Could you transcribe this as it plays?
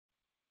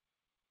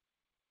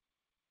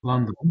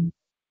London.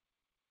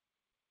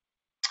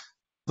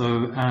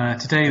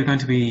 Today we're going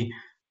to be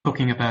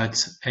talking about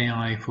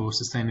AI for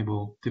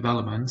sustainable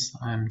development.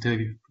 I'm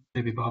David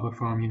Barber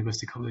from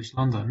University College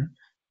London,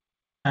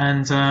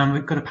 and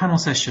we've got a panel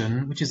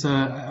session, which is,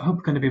 I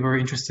hope, going to be a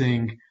very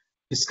interesting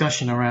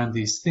discussion around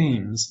these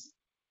themes.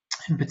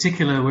 In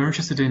particular, we're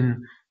interested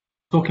in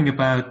talking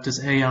about,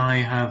 does AI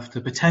have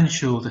the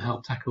potential to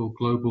help tackle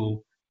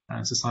global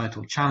and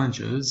societal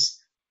challenges,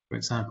 for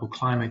example,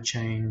 climate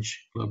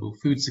change, global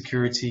food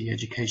security,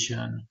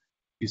 education,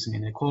 reducing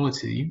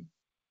inequality.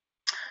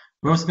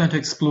 We're also going to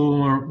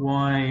explore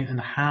why and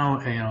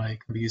how AI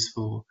can be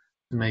useful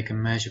to make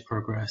and measure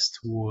progress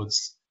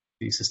towards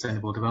the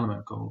Sustainable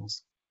Development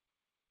Goals.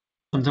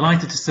 I'm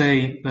delighted to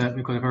say that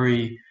we've got a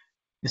very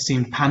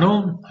esteemed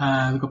panel.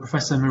 We've got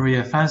Professor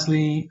Maria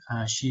Fasli.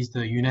 She's the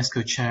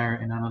UNESCO Chair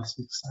in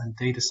Analytics and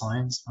Data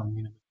Science from the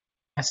University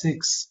of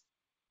Essex.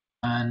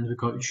 And we've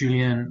got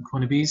Julien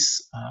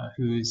Cornebise,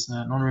 who's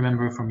an honorary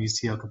member from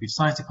UCL Computer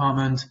Science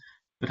Department,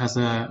 but has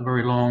a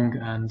very long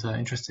and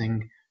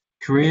interesting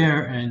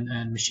career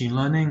in machine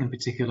learning, in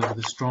particular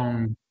with a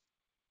strong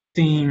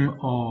theme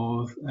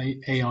of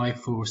AI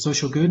for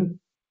social good,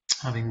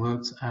 having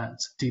worked at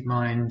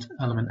DeepMind,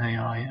 Element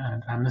AI,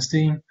 and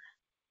Amnesty.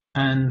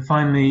 And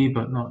finally,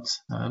 but not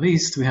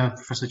least, we have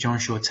Professor John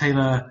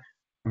Shawe-Taylor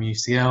from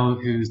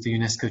UCL, who's the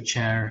UNESCO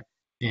Chair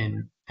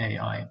in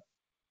AI.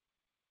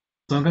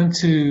 So I'm going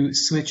to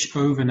switch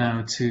over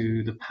now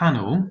to the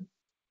panel.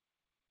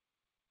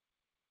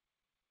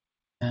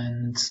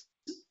 And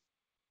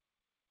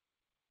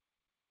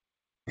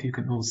if you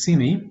can all see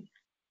me,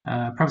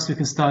 perhaps we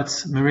can start,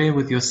 Maria,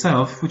 with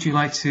yourself. Would you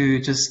like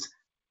to just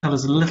tell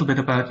us a little bit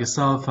about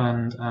yourself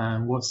and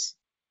what's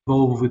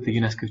involved with the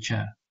UNESCO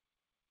Chair?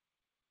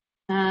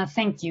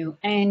 Thank you,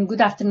 and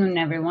good afternoon,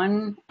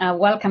 everyone.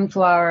 Welcome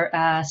to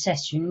our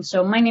session.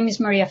 So my name is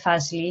Maria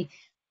Fasli.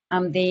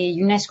 I'm the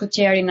UNESCO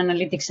Chair in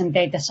Analytics and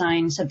Data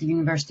Science at the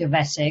University of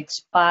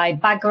Essex. By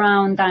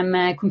background, I'm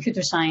a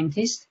computer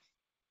scientist.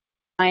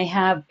 I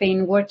have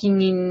been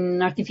working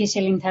in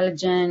artificial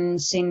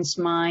intelligence since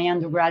my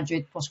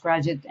undergraduate,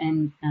 postgraduate,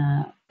 and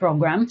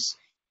programs.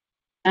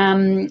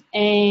 And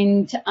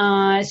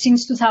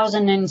since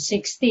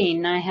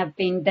 2016, I have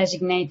been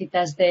designated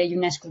as the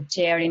UNESCO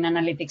Chair in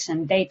Analytics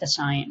and Data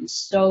Science.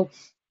 So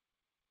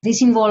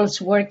this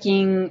involves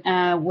working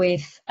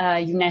with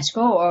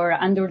UNESCO, or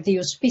under the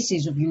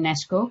auspices of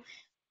UNESCO,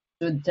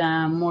 should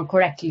more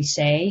correctly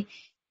say.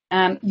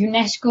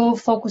 UNESCO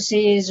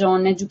focuses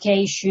on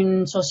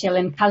education, social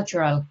and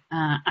cultural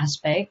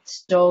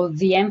aspects. So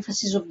the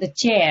emphasis of the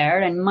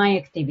chair and my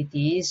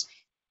activities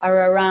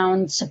are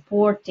around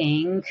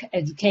supporting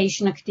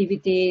education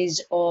activities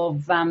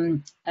of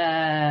in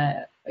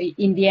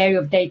the area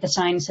of data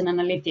science and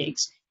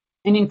analytics.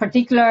 And in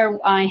particular,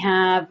 I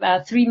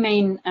have three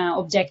main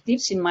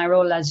objectives in my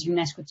role as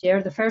UNESCO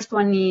Chair. The first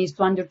one is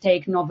to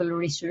undertake novel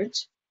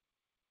research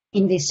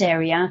in this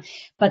area,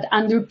 but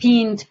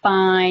underpinned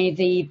by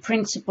the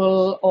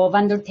principle of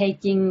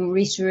undertaking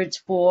research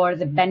for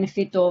the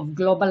benefit of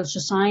global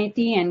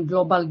society and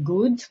global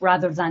good,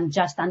 rather than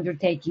just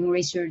undertaking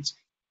research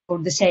for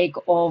the sake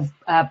of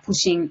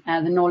pushing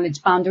the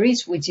knowledge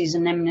boundaries, which is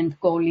an eminent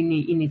goal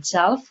in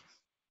itself.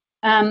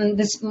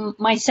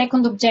 My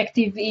second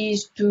objective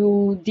is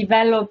to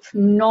develop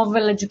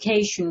novel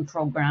education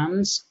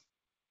programs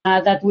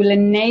that will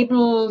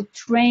enable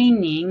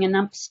training and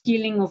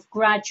upskilling of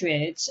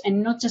graduates,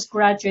 and not just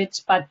graduates,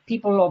 but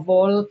people of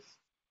all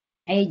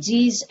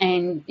ages,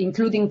 and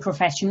including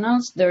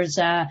professionals. There's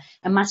a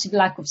massive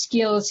lack of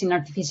skills in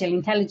artificial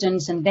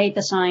intelligence and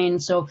data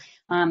science. So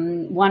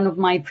one of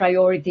my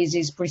priorities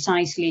is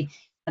precisely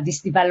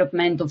this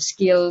development of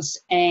skills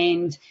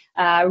and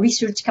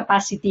research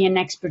capacity and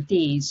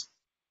expertise.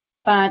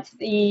 But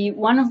the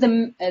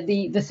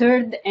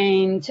third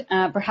and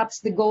perhaps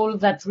the goal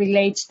that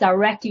relates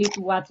directly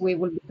to what we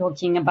will be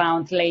talking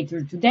about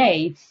later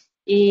today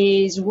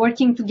is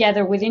working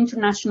together with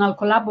international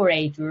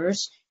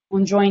collaborators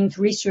on joint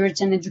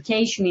research and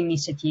education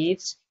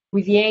initiatives,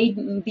 with the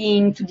aim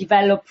being to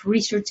develop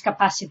research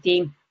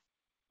capacity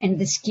and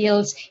the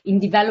skills in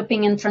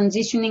developing and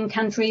transitioning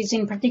countries,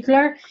 in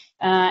particular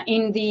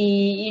in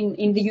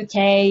the UK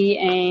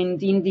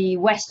and in the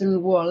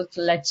Western world.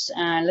 Let's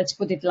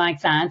put it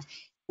like that.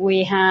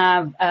 We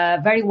have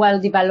very well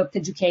developed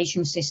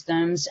education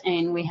systems,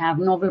 and we have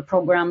novel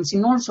programs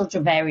in all sorts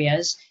of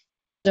areas.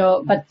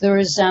 So, but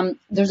there's a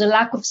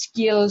lack of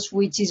skills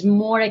which is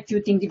more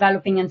acute in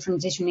developing and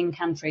transitioning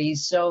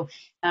countries. So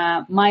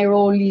my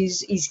role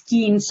is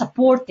key in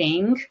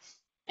supporting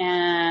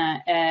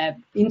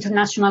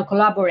international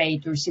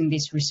collaborators in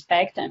this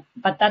respect,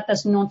 but that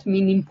does not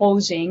mean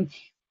imposing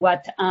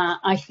what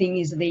I think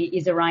is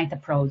the right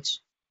approach.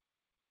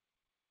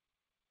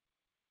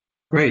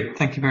 Great,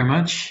 thank you very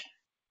much.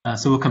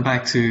 So we'll come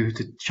back to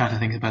chat, I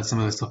think, about some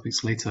of those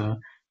topics later.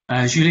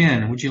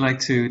 Julien, would you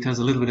like to tell us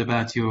a little bit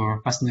about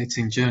your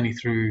fascinating journey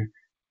through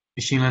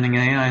machine learning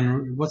AI,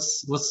 and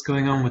what's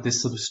going on with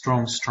this sort of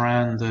strong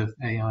strand of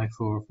AI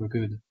for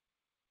good?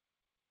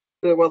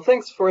 Well,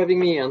 thanks for having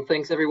me, and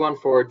thanks everyone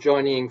for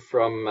joining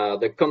from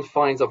the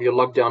confines of your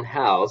lockdown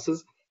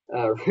houses.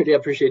 Really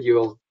appreciate you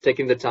all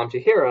taking the time to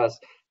hear us,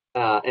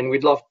 and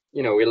we'd love,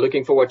 we're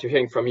looking forward to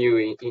hearing from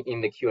you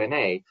in the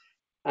Q&A.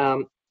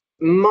 Um,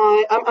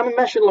 I'm a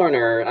machine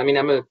learner. I mean,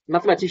 I'm a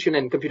mathematician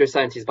and computer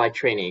scientist by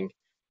training.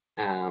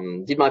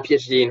 Did my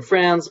PhD in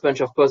France,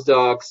 bunch of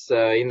postdocs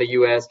in the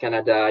US,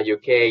 Canada,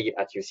 UK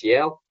at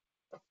UCL.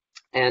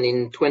 And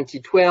in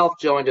 2012,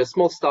 joined a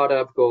small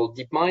startup called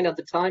DeepMind at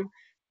the time.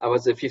 I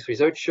was the fifth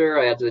researcher.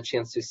 I had the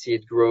chance to see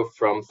it grow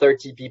from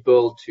 30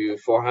 people to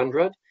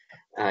 400,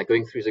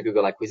 going through the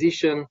Google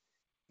acquisition,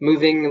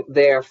 moving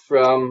there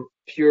from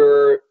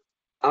pure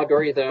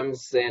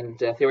algorithms and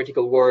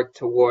theoretical work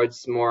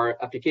towards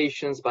more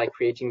applications by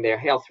creating their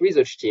health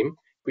research team,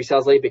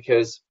 precisely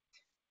because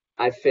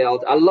I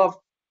felt I love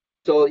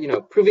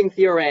proving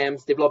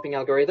theorems, developing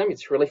algorithms.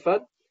 It's really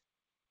fun,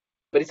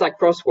 but it's like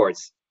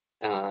crosswords.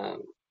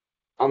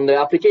 On the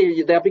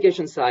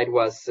application side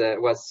was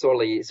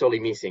sorely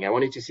missing. I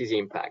wanted to see the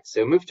impact,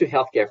 so moved to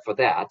healthcare for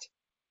that.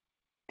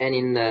 And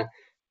in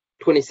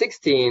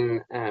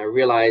 2016,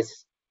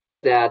 realized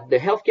that the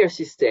healthcare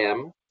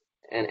system,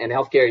 and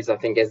healthcare is, I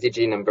think,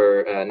 SDG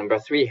number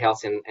 3,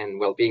 health and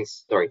well-being,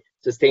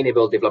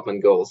 sustainable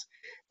development goals,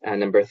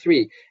 number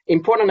 3.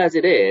 Important as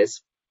it is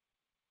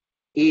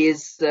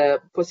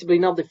possibly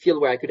not the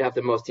field where I could have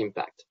the most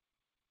impact.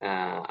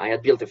 I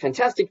had built a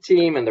fantastic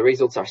team, and the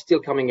results are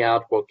still coming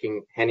out,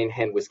 working hand in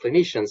hand with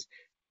clinicians.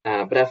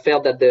 But I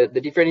felt that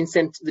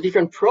the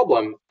different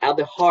problem at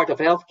the heart of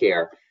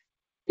healthcare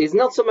is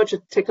not so much a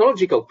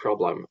technological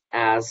problem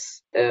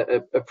as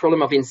a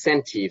problem of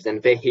incentives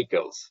and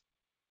vehicles.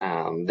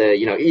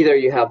 Either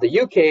you have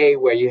the UK,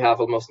 where you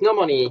have almost no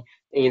money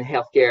in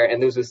healthcare,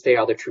 and those who stay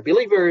are the true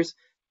believers,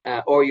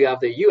 or you have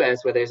the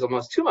US, where there's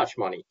almost too much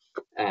money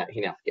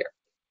in healthcare.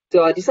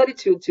 So I decided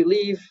to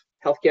leave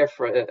healthcare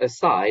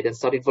aside and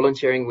started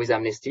volunteering with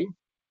Amnesty.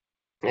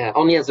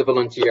 Only as a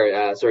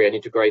volunteer. Sorry, I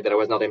need to correct that I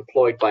was not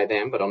employed by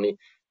them, but only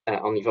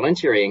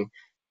volunteering.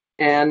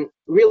 And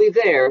really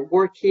there,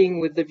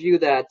 working with the view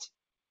that,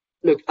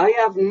 look, I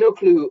have no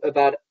clue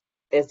about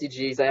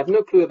SDGs. I have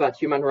no clue about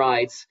human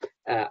rights.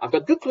 I've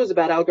got good clues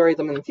about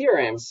algorithms and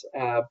theorems,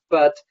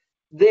 but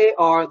they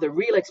are the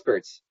real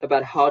experts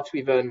about how to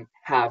even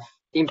have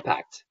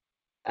impact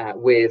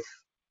with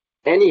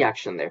any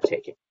action they're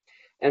taking.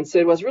 And so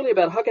it was really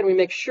about how can we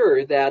make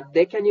sure that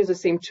they can use the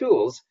same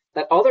tools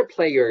that other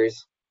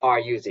players are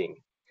using,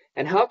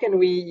 and how can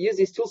we use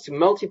these tools to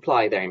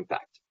multiply their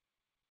impact.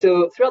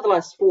 So throughout the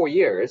last 4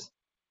 years,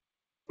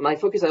 my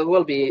focus has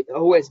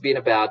always been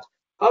about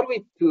how do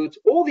we put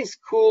all these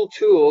cool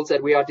tools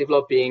that we are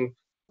developing,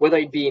 whether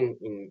it be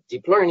in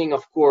deep learning,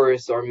 of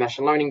course, or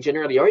machine learning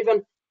generally, or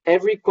even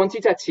every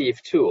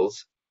quantitative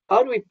tools,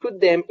 how do we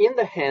put them in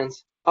the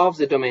hands of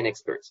the domain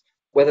experts,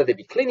 whether they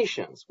be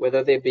clinicians,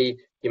 whether they be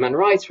human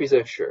rights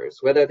researchers,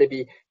 whether they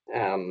be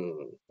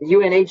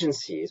UN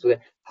agencies,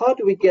 how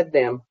do we get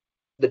them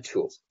the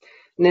tools?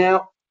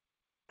 Now,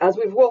 as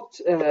we've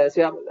worked,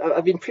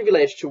 I've been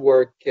privileged to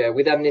work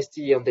with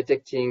Amnesty on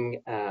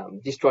detecting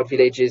distraught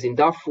villages in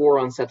Darfur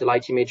on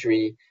satellite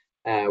imagery,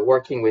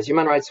 working with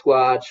Human Rights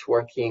Watch,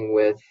 working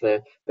with,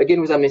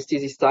 again with Amnesty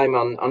this time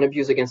on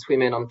abuse against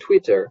women on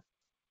Twitter.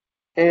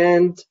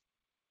 And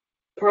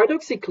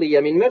paradoxically,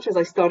 I mean, much as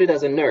I started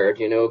as a nerd,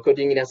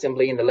 coding in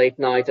assembly in the late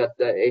night at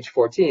age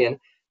 14,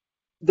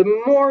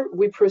 the more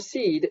we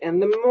proceed and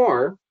the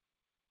more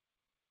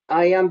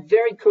I am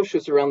very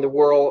cautious around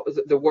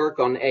the work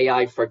on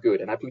AI for good,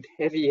 and I put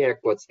heavy air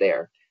quotes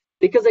there,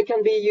 because it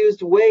can be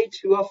used way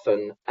too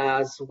often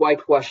as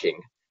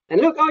whitewashing. And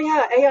look, oh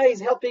yeah, AI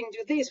is helping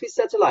do this with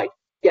satellite.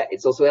 Yeah,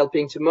 it's also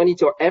helping to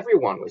monitor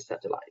everyone with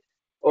satellite.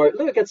 Or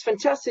look, it's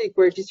fantastic,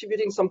 we're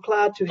distributing some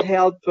cloud to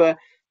help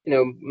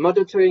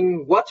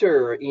monitoring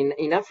water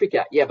in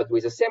Africa. Yeah, but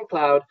with the same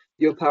cloud,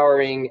 you're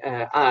powering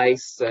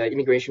ICE,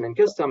 immigration and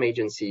custom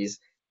agencies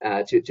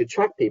to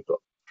track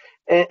people.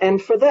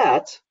 And for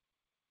that,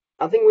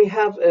 I think we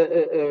have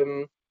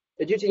a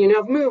duty.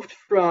 I've moved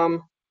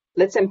from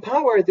let's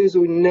empower those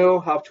who know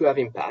how to have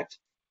impact,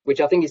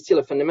 which I think is still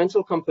a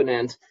fundamental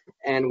component,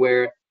 and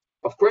where,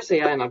 of course,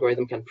 AI and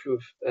algorithm can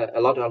prove a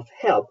lot of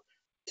help,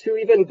 to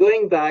even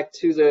going back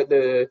to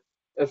the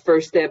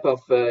first step of,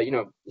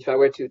 if I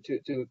were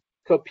to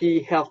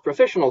copy health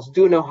professionals,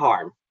 do no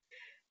harm.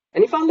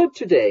 And if I look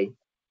today,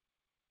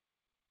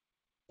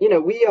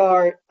 we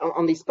are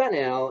on this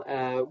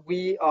panel,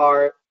 we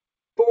are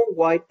 4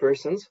 white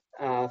persons,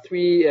 4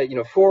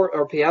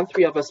 European,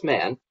 3 of us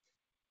men.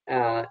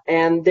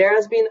 And there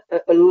has been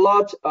a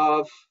lot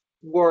of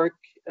work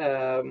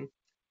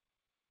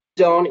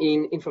done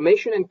in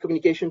information and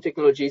communication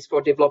technologies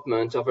for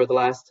development over the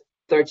last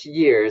 30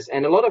 years.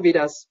 And a lot of it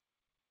has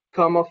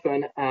come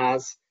often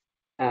as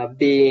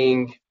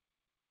being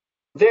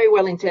very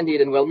well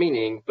intended and well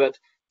meaning, but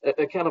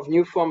a kind of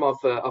new form of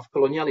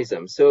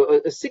colonialism.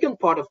 So a second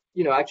part of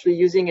actually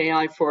using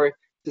AI for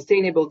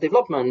sustainable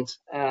development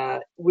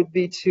would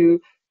be to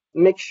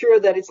make sure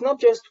that it's not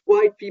just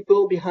white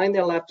people behind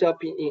their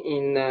laptop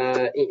in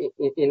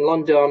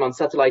London on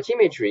satellite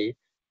imagery,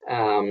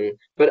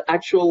 but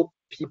actual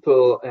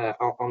people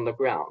on the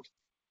ground.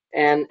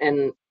 And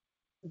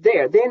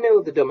they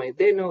know the domain,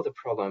 they know the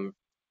problem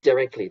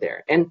directly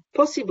there. And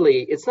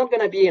possibly it's not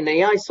going to be an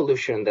AI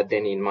solution that they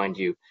need, mind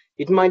you.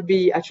 It might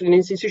be actually an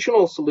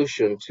institutional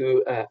solution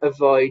to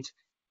avoid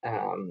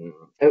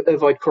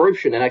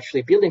corruption and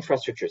actually build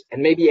infrastructures.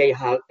 And maybe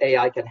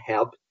AI can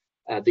help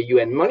the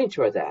UN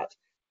monitor that.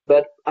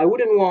 But I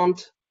wouldn't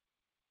want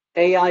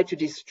AI to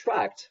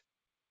distract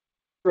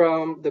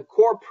from the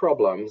core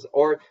problems,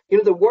 or,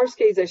 the worst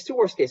case. There's two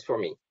worst case for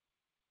me: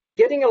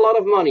 getting a lot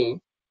of money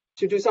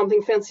to do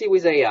something fancy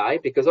with AI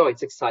because,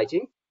 it's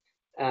exciting,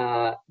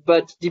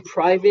 but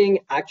depriving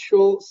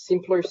actual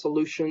simpler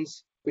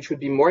solutions which would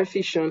be more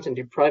efficient and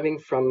depriving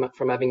from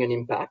having an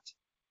impact,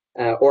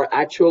 or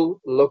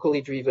actual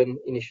locally driven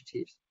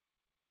initiatives.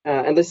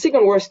 And the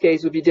second worst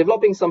case would be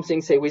developing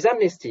something, say, with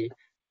Amnesty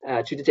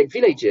to detect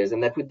villages,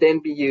 and that would then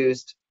be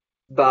used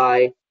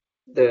by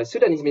the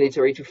Sudanese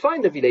military to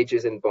find the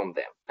villages and bomb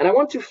them. And I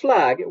want to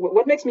flag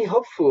what makes me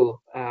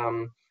hopeful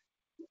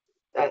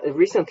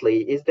recently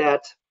is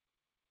that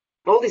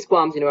all these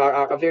qualms,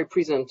 are very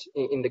present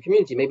in the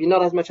community. Maybe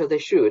not as much as they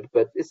should,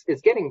 but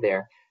it's getting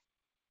there.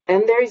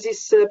 And there is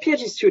this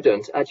PhD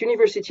student at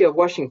University of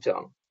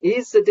Washington.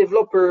 He's the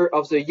developer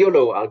of the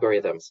YOLO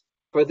algorithms.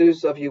 For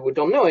those of you who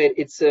don't know it,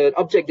 it's an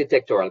object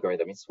detector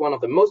algorithm. It's one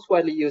of the most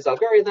widely used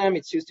algorithms.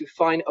 It's used to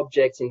find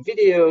objects in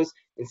videos,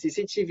 in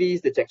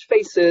CCTVs, detect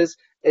faces.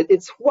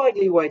 It's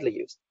widely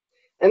used.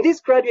 And this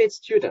graduate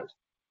student,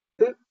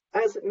 who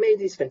has made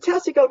this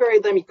fantastic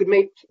algorithm, he could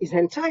make his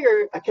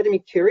entire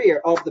academic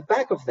career off the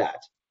back of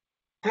that,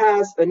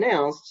 has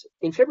announced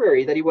in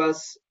February that he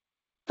was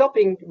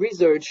stopping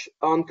research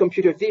on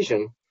computer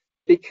vision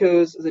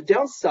because the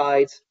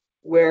downsides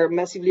were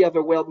massively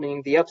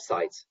overwhelming the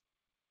upsides.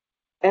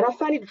 And I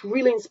find it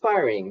really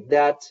inspiring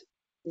that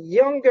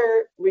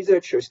younger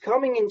researchers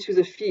coming into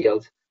the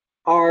field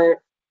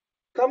are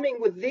coming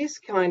with this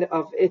kind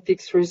of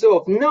ethics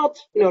resolve, not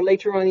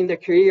later on in their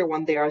career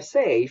when they are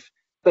safe,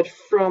 but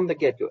from the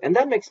get-go. And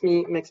that makes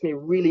me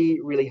really,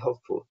 really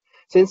hopeful.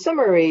 So in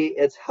summary,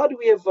 it's how do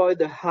we avoid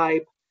the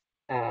hype,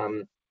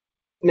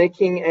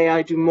 making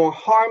AI do more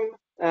harm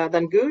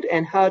than good,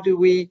 and how do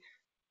we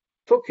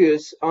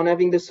focus on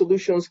having the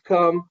solutions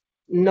come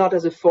not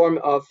as a form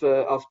of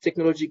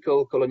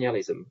technological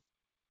colonialism.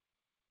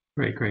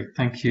 Great,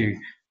 thank you.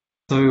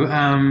 So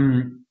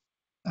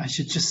I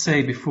should just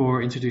say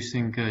before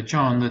introducing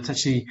John that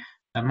actually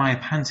Maya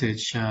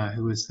Pantage,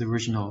 who was the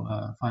original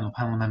final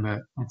panel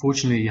member,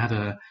 unfortunately had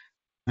a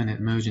minute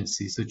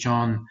emergency. So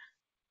John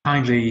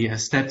kindly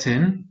stepped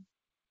in.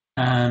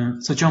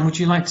 So John, would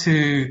you like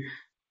to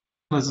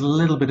tell us a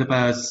little bit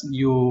about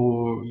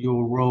your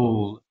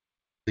role,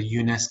 the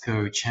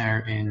UNESCO chair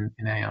in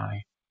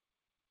AI?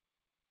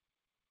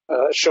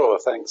 Sure,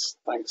 thanks.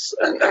 And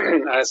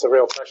it's a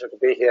real pleasure to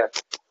be here,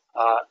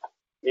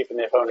 even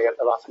if only at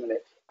the last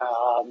minute.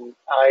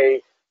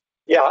 I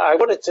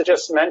wanted to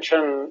just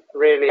mention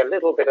really a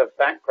little bit of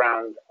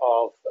background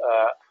of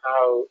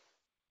how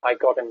I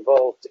got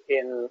involved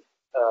in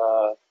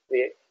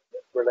the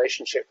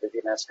relationship with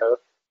UNESCO,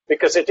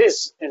 because it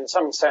is, in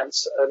some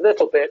sense, a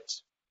little bit,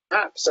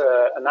 perhaps,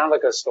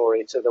 analogous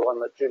story to the one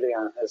that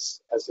Julien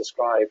has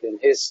described in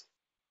his.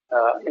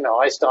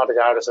 I started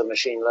out as a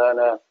machine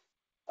learner,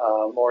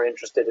 more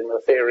interested in the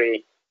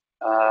theory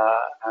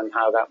and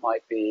how that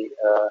might be,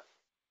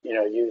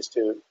 used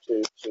to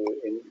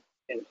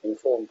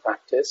inform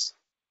practice.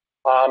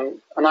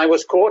 And I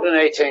was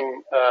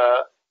coordinating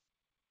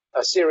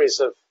a series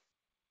of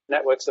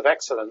networks of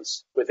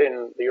excellence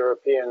within the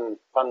European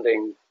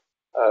funding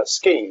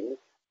scheme.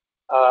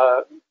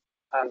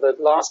 And the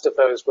last of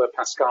those were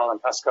Pascal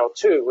and Pascal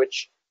 2,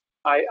 which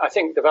I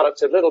think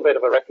developed a little bit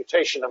of a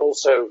reputation of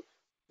also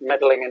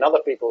meddling in other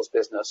people's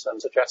business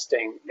and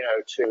suggesting,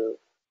 to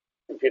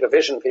computer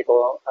vision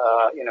people,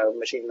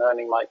 machine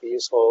learning might be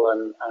useful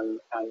and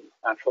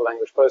natural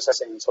language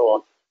processing and so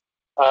on.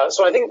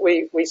 So I think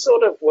we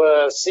sort of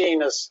were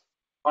seen as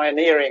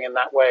pioneering in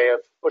that way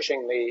of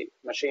pushing the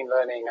machine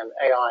learning and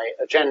AI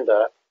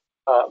agenda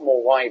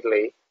more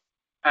widely.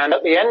 And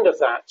at the end of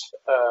that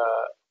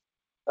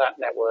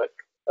network,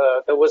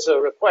 there was a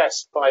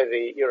request by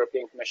the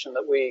European Commission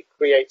that we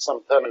create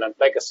some permanent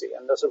legacy.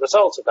 And as a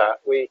result of that,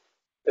 we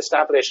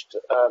established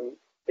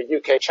a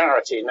UK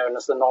charity known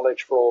as the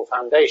Knowledge for All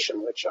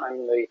Foundation, which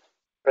I'm the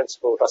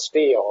principal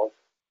trustee of.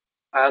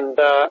 And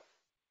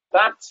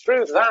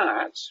through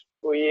that,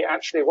 we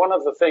actually, one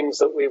of the things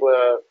that we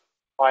were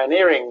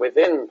pioneering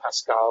within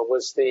Pascal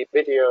was the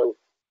video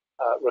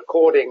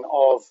recording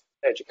of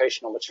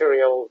educational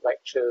material,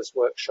 lectures,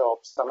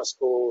 workshops, summer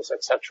schools,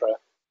 etc.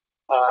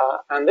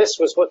 And this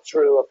was put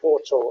through a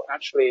portal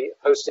actually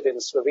hosted in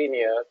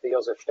Slovenia at the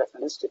Josef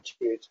Stefan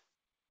Institute,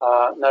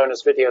 known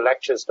as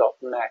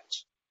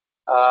videolectures.net.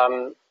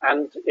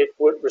 And it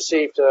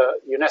received a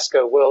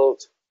UNESCO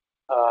World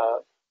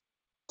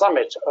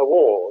Summit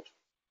Award.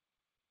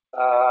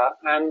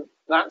 And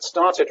that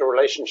started a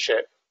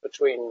relationship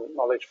between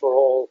Knowledge for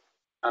All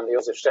and the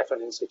Josef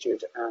Stephan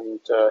Institute and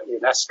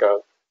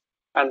UNESCO.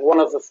 And one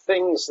of the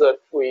things that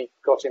we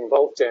got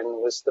involved in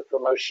was the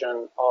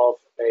promotion of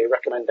a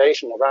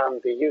recommendation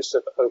around the use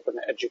of open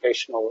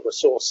educational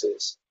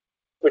resources,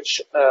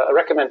 which a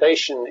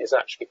recommendation is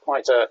actually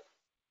quite a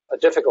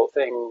difficult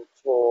thing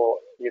for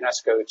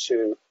UNESCO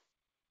to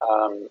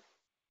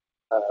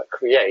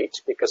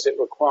create, because it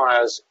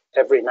requires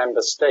every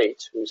member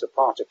state who's a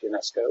part of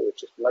UNESCO,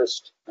 which is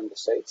most member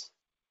states,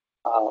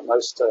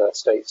 most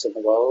states in the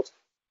world,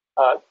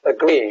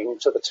 agreeing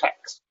to the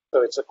text.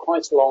 So it's a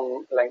quite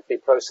long, lengthy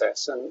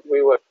process, and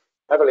we were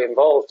heavily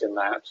involved in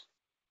that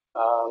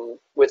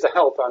with the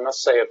help, I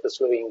must say, of the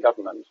Slovene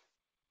government.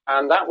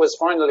 And that was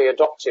finally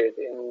adopted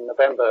in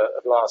November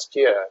of last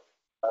year.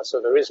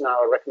 So there is now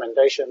a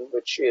recommendation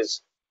which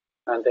is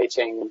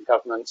mandating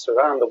governments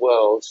around the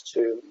world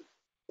to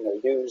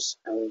use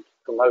and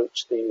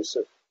promote the use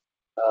of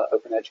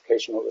open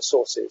educational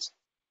resources.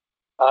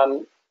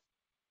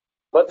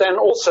 But then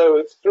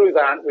also through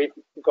that, we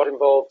got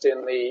involved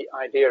in the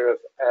idea of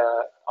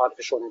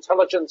artificial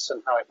intelligence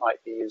and how it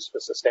might be used for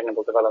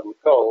sustainable development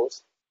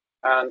goals.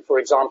 And for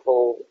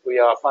example, we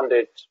are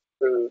funded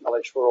through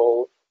Knowledge for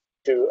All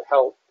to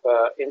help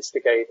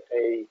instigate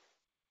a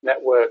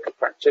network of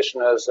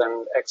practitioners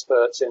and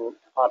experts in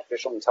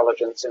artificial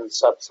intelligence in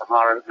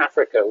sub-Saharan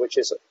Africa, which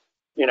is,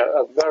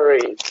 a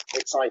very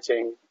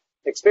exciting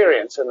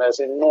experience. And there's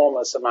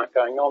enormous amount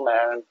going on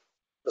there, and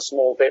the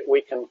small bit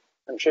we can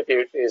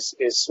contribute is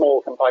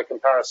small by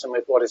comparison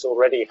with what is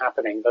already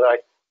happening. But I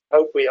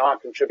hope we are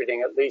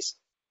contributing at least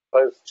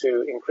both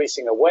to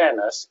increasing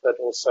awareness, but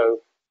also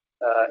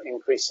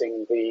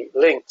increasing the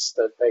links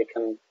that they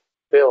can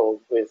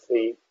build with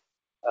the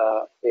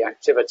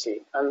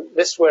activity. And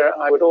this where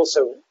I would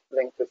also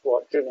link with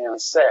what Julien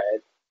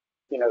said.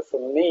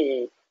 For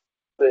me,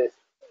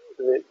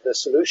 the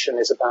solution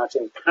is about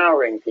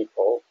empowering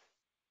people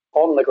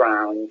on the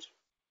ground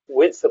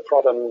with the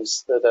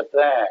problems that are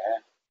there,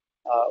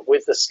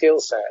 with the skill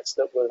sets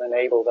that will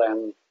enable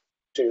them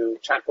to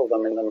tackle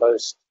them in the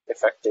most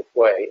effective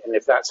way. And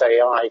if that's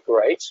AI,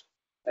 great.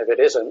 If it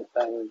isn't,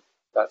 then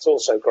that's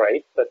also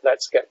great. But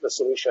let's get the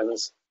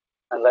solutions,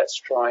 and let's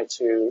try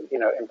to,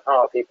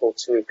 empower people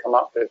to come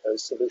up with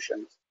those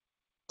solutions.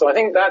 So I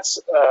think that's,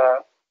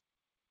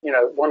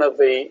 one of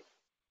the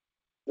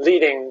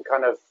leading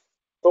kind of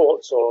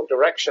thoughts or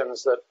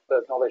directions that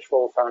the Knowledge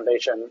for All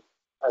Foundation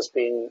has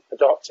been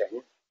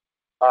adopting.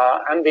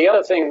 And the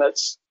other thing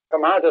that's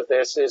come out of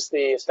this is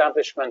the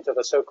establishment of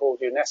a so-called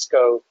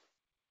UNESCO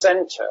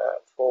Center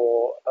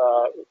for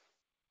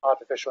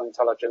Artificial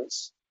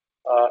Intelligence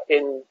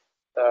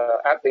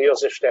at the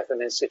Josef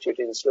Stephan Institute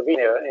in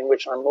Slovenia, in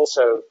which I'm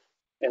also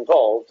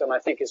involved, and I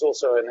think is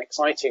also an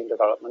exciting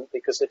development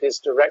because it is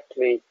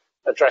directly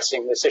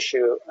addressing this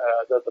issue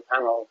that the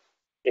panel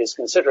is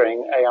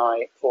considering,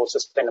 AI for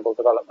Sustainable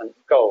Development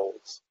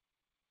Goals.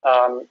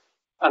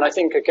 And I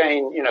think,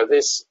 again,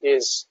 this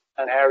is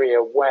an area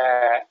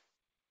where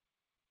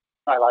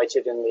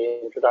highlighted in the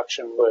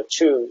introduction were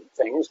two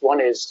things.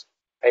 One is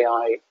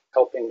AI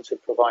helping to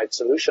provide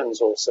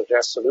solutions or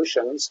suggest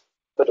solutions,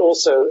 but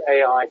also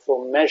AI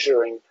for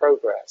measuring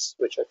progress,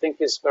 which I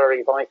think is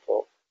very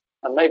vital.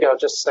 And maybe I'll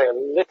just say a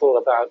little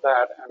about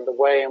that and the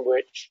way in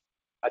which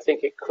I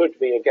think it could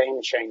be a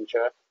game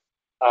changer.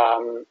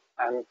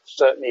 And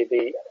certainly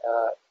the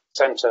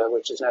center,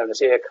 which is known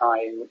as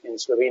IACAI in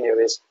Slovenia,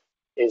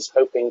 is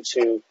hoping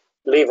to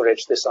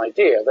leverage this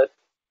idea that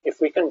if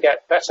we can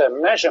get better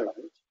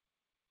measurement,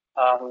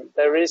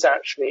 there is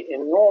actually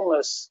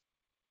enormous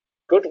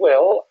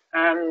goodwill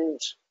and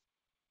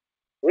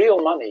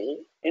real money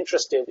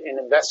interested in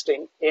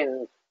investing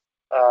in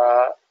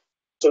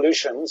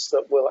solutions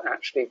that will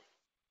actually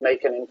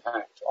make an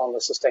impact on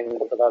the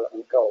Sustainable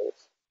Development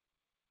Goals.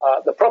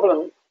 The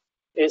problem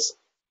is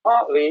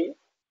partly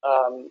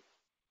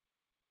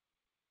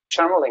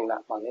channeling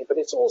that money, but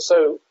it's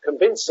also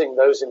convincing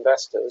those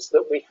investors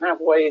that we have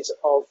ways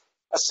of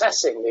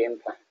assessing the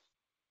impact.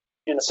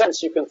 In a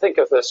sense, you can think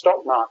of the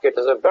stock market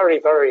as a very,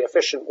 very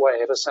efficient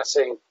way of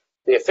assessing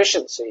the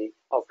efficiency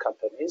of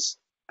companies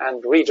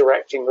and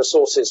redirecting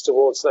resources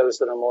towards those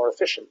that are more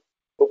efficient.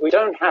 But we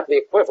don't have the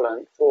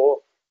equivalent for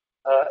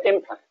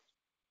impact.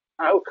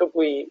 How could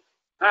we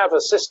have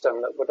a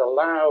system that would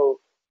allow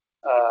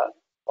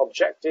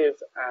objective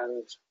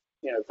and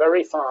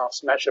very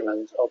fast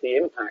measurement of the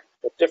impact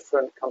of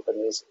different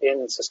companies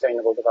in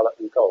Sustainable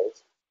Development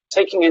Goals,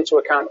 taking into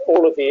account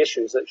all of the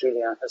issues that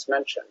Julien has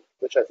mentioned,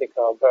 which I think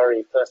are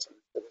very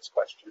pertinent to this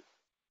question?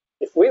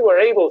 If we were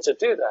able to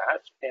do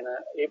that,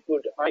 it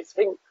would, I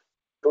think,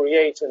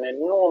 create an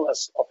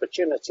enormous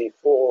opportunity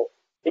for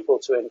people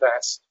to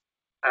invest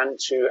and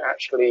to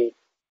actually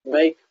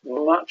make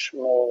much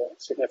more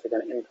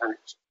significant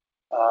impact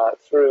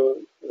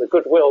through the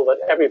goodwill that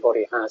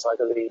everybody has, I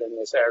believe, in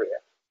this area.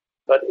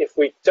 But if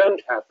we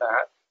don't have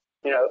that,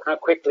 how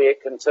quickly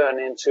it can turn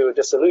into a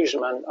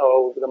disillusionment.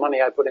 Oh, the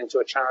money I put into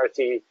a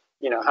charity,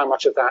 how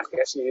much of that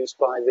gets used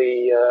by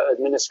the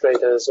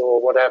administrators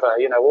or whatever,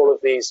 all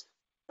of these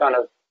kind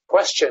of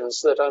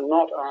questions that are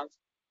not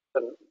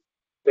answered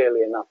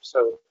clearly enough.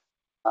 So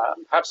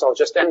perhaps I'll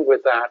just end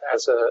with that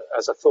as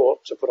a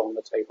thought to put on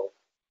the table.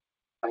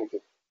 Thank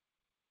you.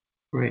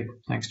 Great,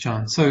 thanks,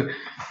 John. So I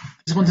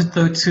just wanted,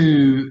 though,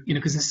 to,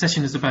 because this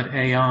session is about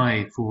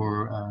AI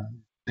for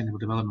Sustainable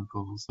Development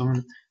Goals. So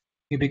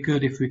it'd be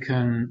good if we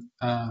can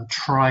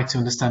try to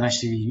understand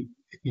actually,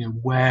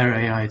 where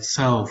AI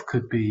itself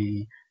could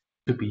be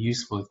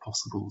useful if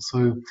possible.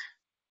 So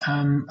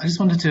I just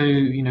wanted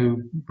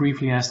to,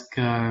 briefly ask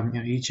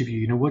each of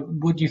you,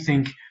 what do you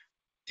think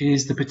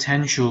is the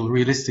potential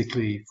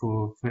realistically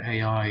for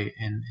AI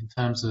in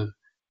terms of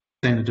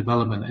sustainable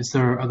development? Is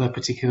there other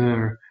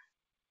particular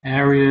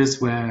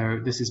areas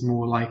where this is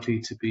more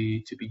likely to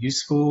be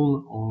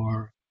useful,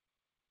 or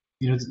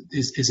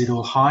is it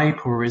all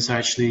hype, or is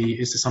there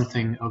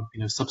something of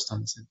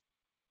substance?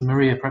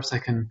 Maria, perhaps I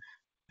can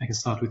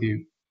start with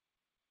you.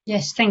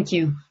 Yes, thank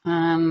you.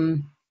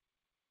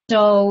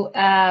 So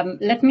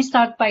let me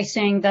start by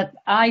saying that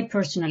I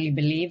personally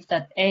believe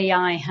that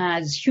AI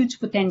has huge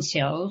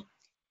potential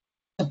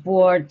to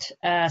support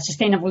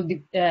sustainable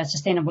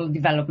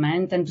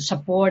development, and to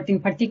support in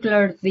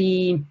particular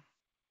the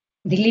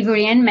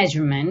delivery and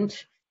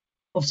measurement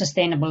of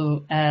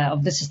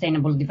the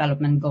sustainable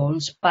development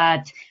goals.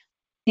 But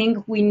I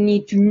think we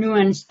need to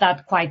nuance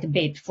that quite a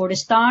bit. For the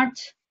start,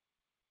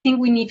 I think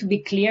we need to be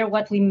clear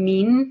what we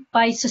mean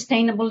by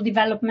sustainable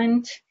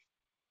development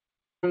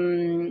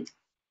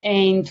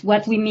and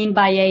what we mean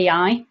by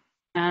AI,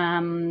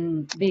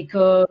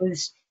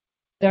 because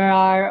there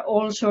are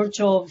all sorts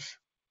of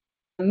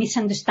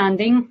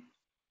misunderstandings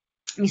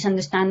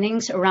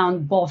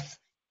around both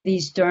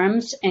these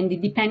terms, and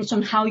it depends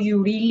on how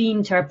you really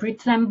interpret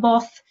them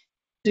both.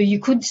 So you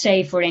could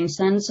say, for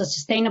instance, a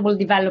sustainable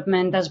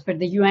development as per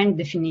the UN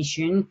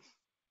definition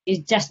is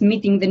just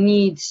meeting the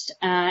needs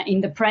in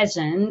the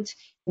present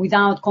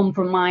without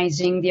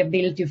compromising the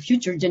ability of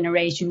future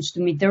generations to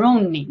meet their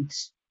own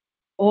needs.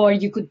 Or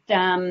you could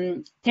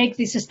take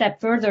this a step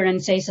further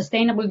and say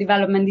sustainable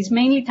development is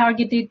mainly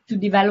targeted to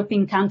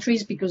developing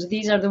countries, because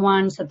these are the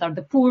ones that are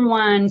the poor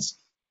ones.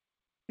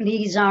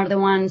 These are the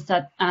ones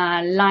that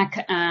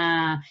lack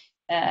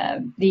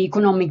the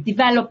economic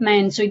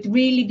development. So it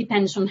really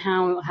depends on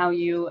how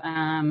you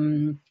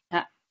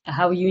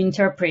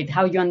interpret,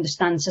 how you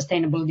understand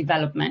sustainable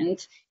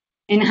development,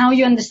 and how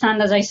you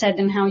understand, as I said,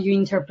 and how you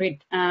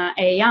interpret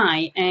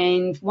AI.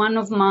 And one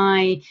of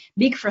my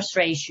big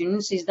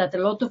frustrations is that a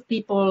lot of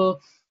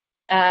people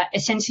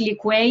essentially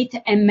equate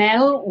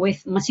ML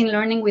with machine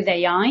learning with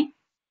AI.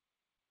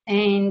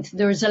 And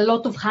there's a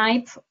lot of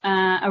hype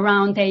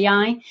around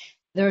AI.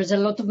 There's a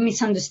lot of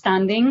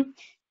misunderstanding.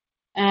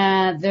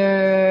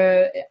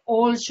 There are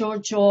all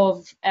sorts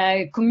of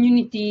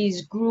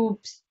communities,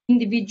 groups,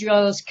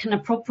 individuals can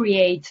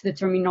appropriate the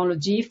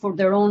terminology for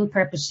their own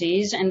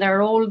purposes, and there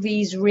are all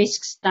these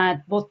risks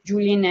that both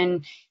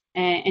Julien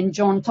and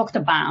John talked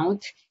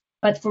about.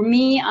 But for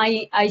me,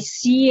 I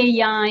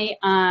see AI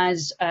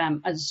as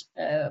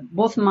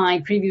both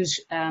my previous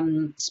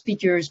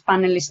speakers,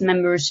 panelists,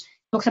 members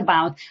talked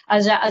about,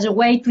 as a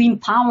way to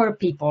empower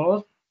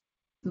people,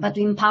 but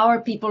to empower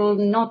people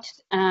not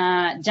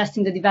just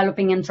in the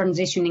developing and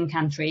transitioning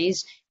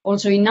countries,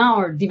 also in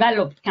our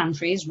developed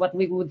countries, what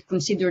we would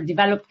consider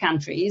developed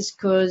countries,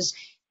 because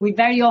we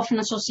very often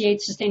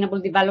associate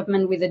sustainable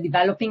development with the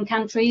developing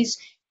countries.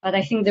 But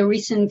I think the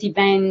recent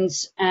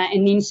events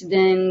and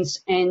incidents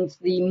and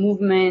the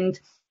movement,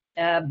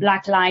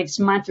 Black Lives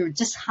Matter,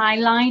 just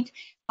highlight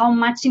how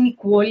much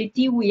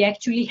inequality we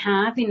actually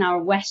have in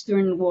our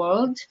Western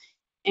world,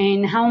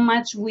 and how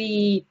much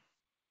we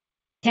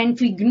tend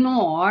to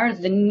ignore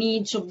the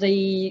needs of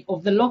the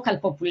local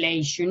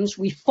populations.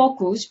 We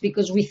focus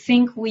because we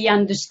think we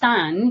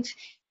understand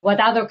what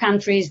other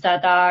countries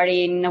that are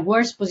in a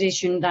worse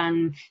position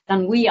than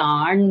we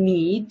are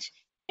need,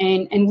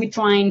 and we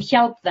try and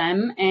help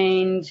them.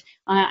 And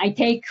I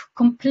take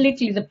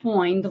completely the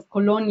point of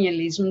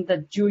colonialism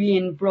that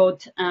Julien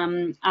brought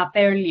up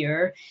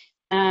earlier.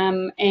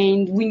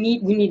 And we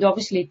need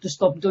obviously to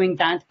stop doing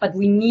that, but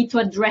we need to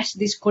address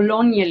this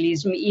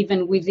colonialism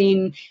even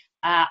within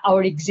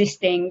our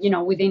existing,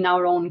 within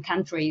our own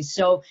countries.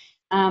 So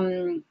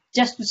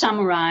just to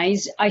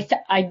summarize,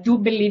 I do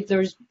believe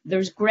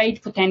there's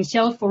great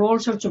potential for all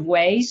sorts of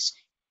ways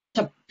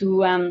to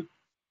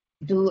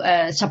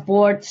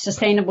support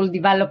sustainable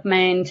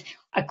development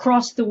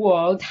across the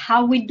world.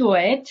 How we do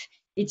it,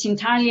 it's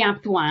entirely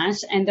up to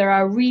us, and there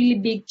are really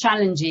big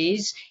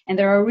challenges and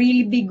there are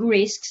really big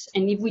risks,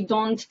 and if we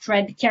don't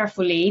tread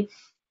carefully,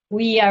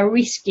 we are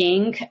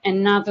risking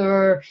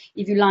another,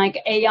 if you like,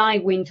 AI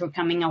winter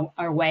coming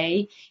our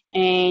way,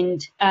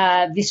 and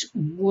this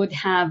would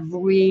have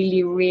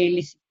really,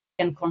 really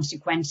significant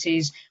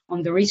consequences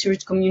on the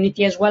research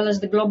community as well as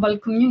the global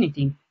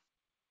community.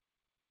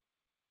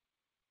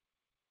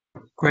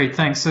 Great,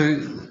 thanks.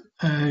 So,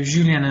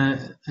 Julien,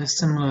 a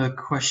similar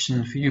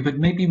question for you, but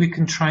maybe we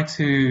can try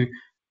to,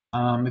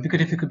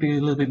 if it could be a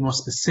little bit more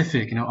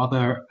specific,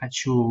 other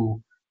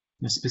actual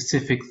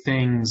specific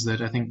things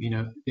that I think,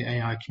 the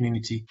AI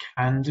community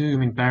can do. I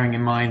mean, bearing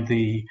in mind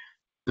the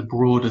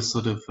broader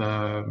sort of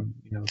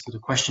sort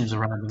of questions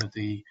around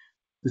the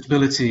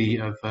stability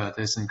of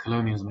this and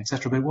colonialism,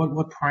 etc. But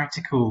what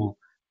practical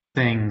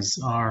things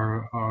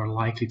are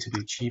likely to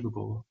be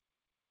achievable?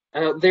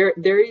 There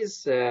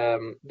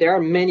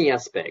are many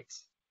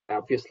aspects,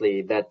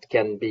 obviously, that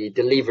can be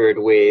delivered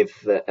with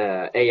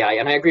AI.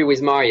 And I agree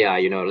with Maria,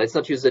 let's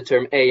not use the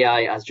term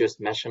AI as just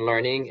machine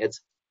learning.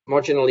 It's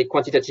more generally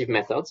quantitative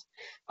methods.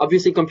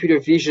 Obviously, computer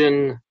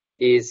vision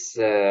is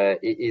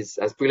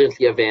as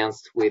brilliantly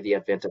advanced with the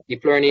advent of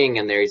deep learning,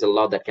 and there is a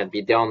lot that can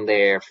be done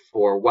there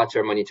for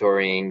water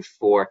monitoring,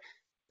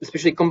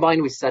 especially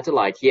combined with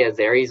satellite. Yes,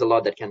 there is a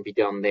lot that can be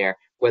done there,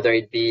 whether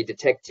it be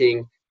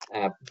detecting,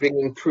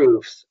 bringing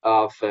proofs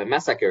of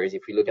massacres,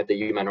 if we look at the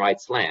human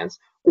rights lens,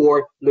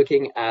 or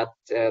looking at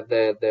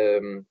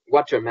the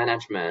water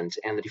management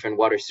and the different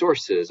water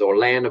sources, or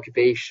land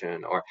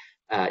occupation, or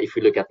if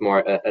we look at more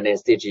an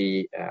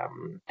SDG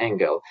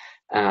angle.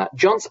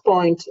 John's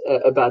point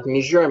about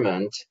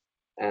measurement,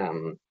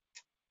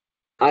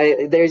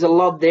 there's a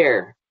lot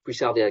there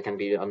precisely that can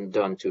be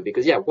done too,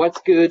 because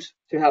what's good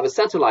to have a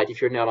satellite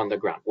if you're not on the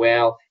ground?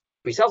 Well,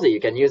 precisely you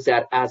can use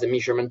that as a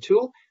measurement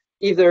tool,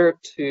 either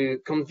to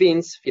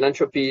convince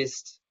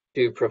philanthropists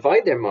to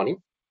provide their money,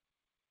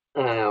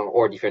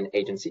 or different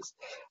agencies,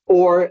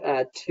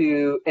 or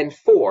to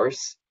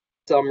enforce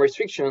some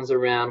restrictions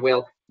around,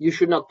 well, you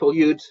should not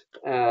pollute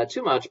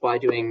too much by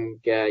doing,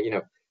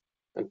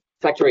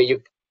 factory,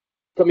 you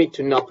commit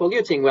to not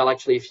polluting. Well,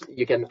 actually, if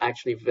you can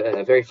actually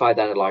verify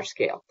that at large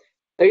scale.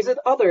 There is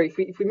another, if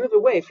we move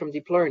away from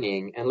deep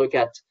learning and look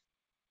at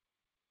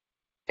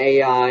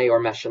AI or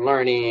machine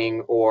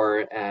learning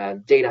or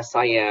data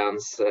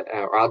science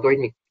or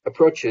algorithmic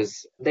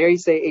approaches, there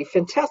is a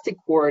fantastic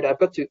work, I've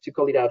got to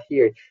call it out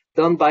here,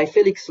 done by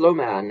Felix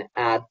Lohmann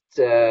at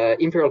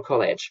Imperial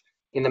College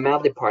in the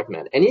math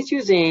department. And he's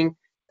using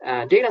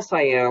data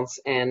science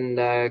and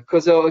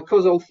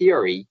causal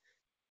theory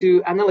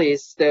to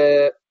analyze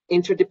the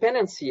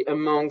interdependency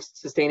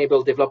amongst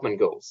sustainable development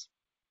goals.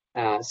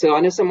 So I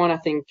know someone, I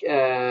think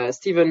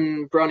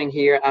Stephen Browning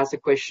here, asked a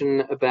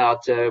question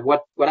about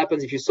what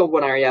happens if you solve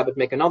one area but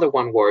make another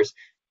one worse.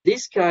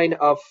 This kind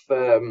of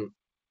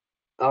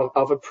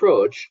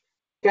approach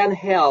can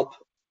help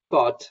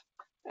spot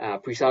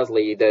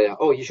precisely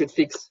you should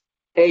fix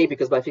A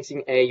because by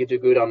fixing A you do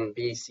good on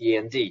B, C,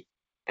 and D,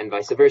 and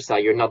vice versa.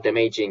 You're not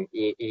damaging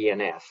E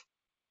and F.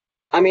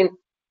 I mean,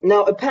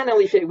 now a panel,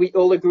 if we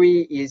all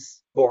agree,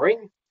 is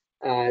boring.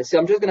 So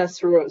I'm just going to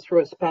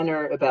throw a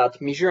spanner about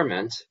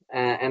measurement,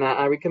 and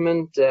I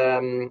recommend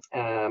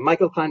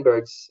Michael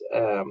Kleinberg's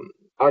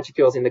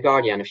articles in The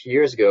Guardian a few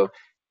years ago,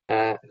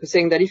 who's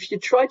saying that if you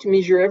try to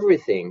measure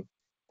everything,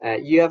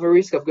 you have a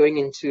risk of going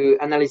into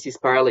analysis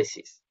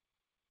paralysis.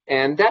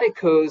 And that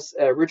echoes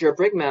Roger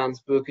Bregman's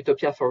book,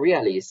 Utopia for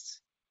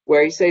Realists,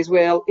 where he says,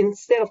 well,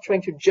 instead of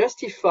trying to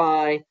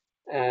justify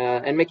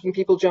and making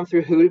people jump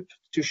through hoops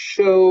to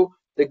show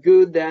the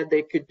good that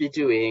they could be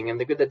doing and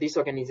the good that this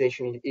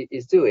organization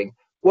is doing,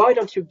 why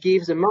don't you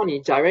give the money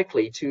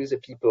directly to the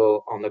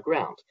people on the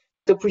ground?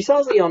 So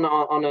precisely on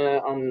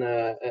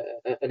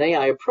an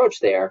AI approach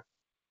there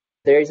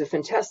is a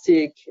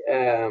fantastic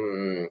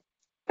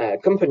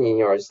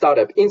company or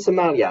startup in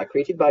Somalia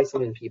created by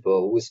Somalian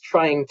people who's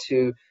trying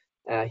to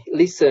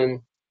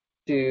listen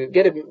to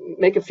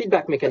make a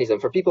feedback mechanism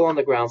for people on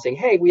the ground saying,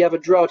 hey, we have a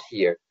drought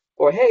here,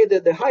 or hey,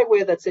 the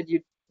highway that said you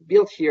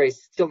built here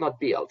is still not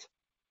built.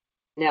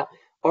 Now,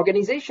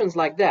 organizations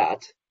like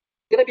that,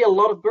 going to be a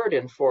lot of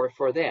burden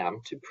for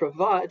them to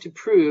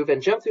prove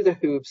and jump through the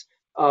hoops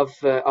of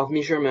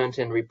measurement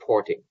and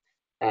reporting.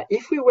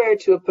 If we were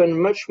to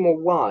open much more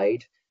wider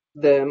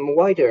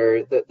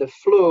the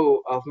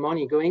flow of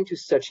money going to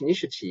such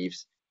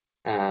initiatives,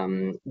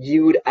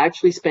 you would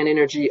actually spend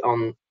energy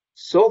on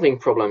solving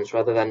problems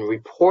rather than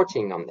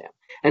reporting on them.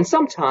 And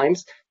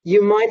sometimes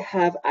you might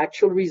have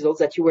actual results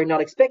that you were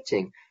not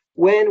expecting.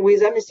 When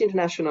with Amnesty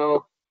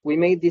International, we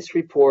made this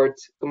report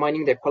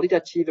combining their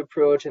qualitative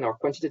approach and our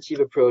quantitative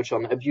approach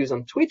on abuse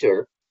on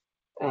Twitter.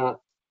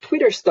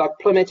 Twitter stock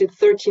plummeted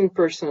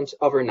 13%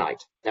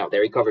 overnight. Now, they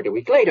recovered a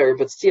week later,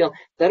 but still,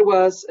 that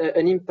was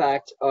an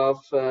impact of,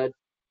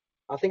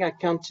 I think I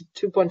counted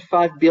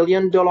 $2.5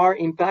 billion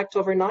impact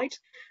overnight,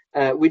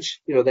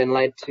 which then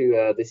led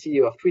to the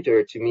CEO of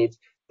Twitter to meet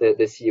the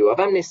CEO of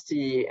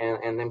Amnesty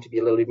and them to be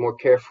a little bit more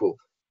careful,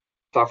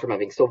 far from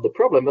having solved the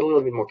problem, but a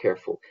little bit more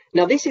careful.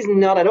 Now, this is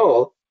not at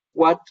all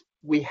what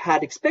we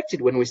had expected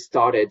when we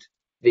started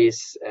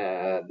this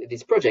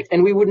project,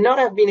 and we would not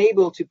have been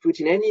able to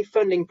put in any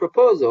funding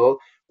proposal.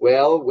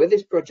 Well, with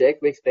this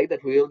project, we expect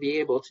that we will be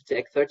able to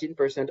take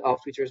 13% of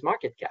Twitter's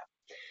market cap.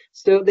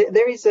 So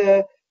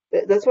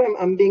that's why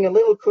I'm being a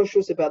little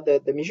cautious about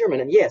the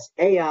measurement. And yes,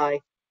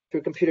 AI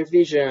through computer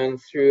vision,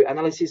 through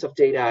analysis of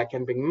data,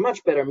 can bring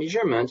much better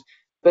measurement.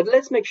 But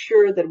let's make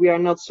sure that we are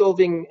not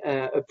solving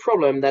a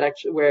problem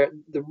where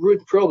the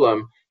root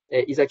problem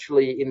is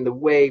actually in the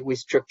way we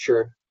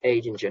structure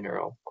aid in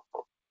general.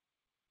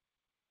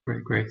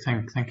 Great.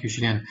 Thank you,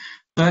 Julien.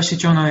 So actually,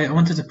 John, I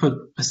wanted to put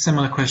a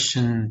similar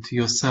question to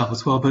yourself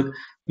as well, but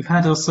we've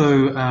had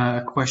also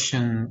a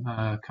question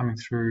coming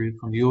through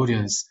from the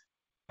audience.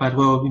 But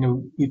well,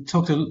 we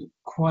talked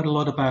quite a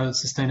lot about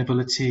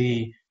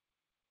sustainability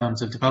in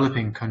terms of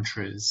developing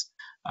countries,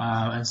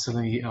 and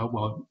certainly,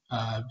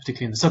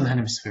 particularly in the southern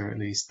hemisphere at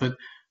least. But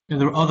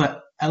there are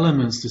other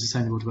elements to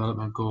sustainable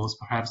development goals,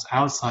 perhaps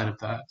outside of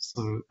that.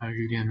 So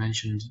Julien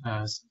mentioned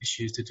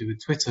issues to do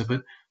with Twitter,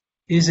 but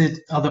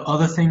are there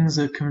other things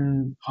that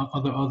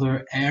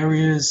other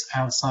areas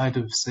outside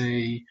of,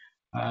 say,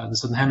 the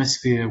Southern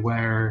Hemisphere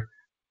where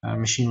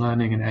machine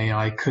learning and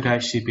AI could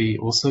actually be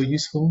also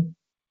useful?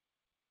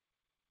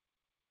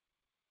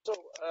 So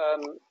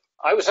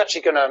I was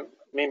actually going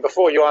to,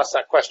 before you asked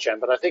that question,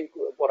 but I think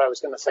what I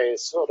was going to say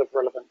is sort of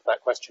relevant to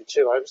that question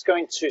too. I was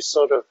going to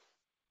sort of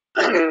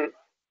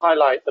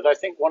highlight that I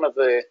think one of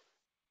the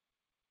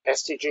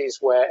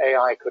SDGs where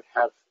AI could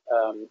have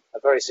a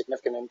very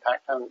significant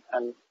impact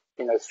and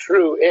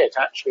through it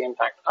actually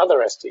impact other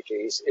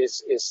SDGs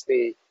is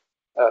the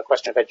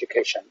question of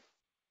education.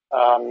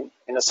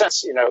 In a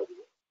sense,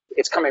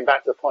 it's coming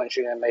back to the point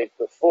Julien made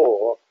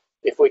before.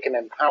 If we can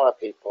empower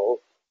people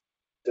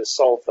to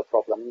solve the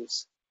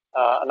problems,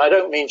 and I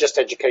don't mean just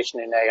education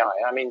in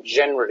AI, I mean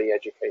generally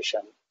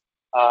education.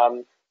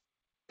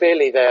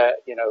 Clearly there,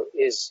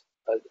 is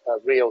a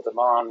real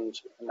demand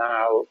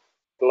now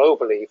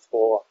globally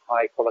for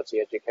high quality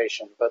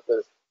education, but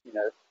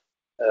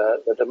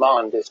the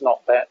demand is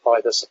not met by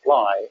the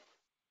supply.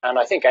 And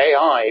I think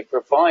AI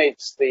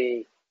provides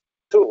the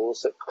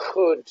tools that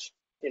could,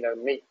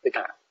 meet the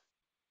gap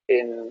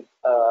in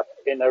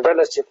a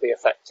relatively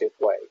effective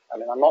way.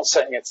 I'm not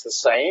saying it's the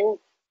same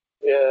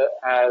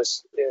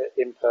as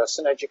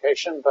in-person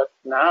education, but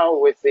now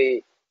with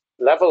the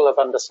level of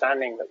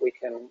understanding that we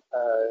can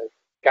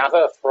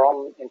gather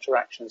from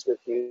interactions with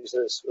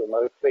users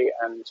remotely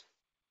and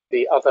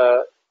the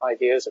other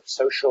ideas of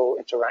social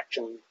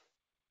interaction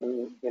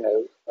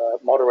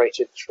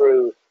moderated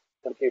through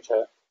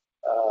computer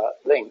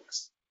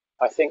links,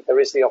 I think there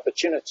is the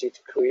opportunity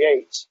to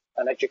create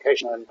an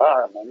educational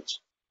environment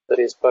that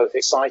is both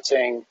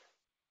exciting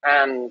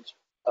and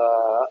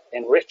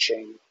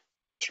enriching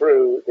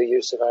through the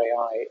use of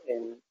AI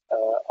in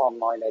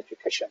online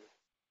education.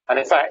 And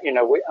in fact,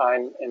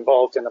 I'm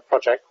involved in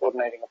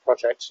coordinating a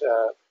project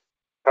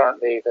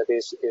currently that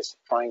is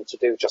trying to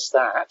do just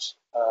that,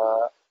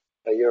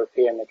 a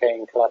European,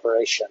 again,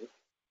 collaboration.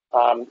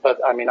 But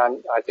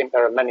I think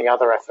there are many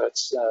other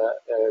efforts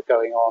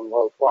going on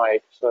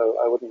worldwide, so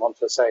I wouldn't want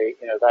to say,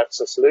 that's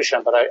a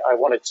solution, but I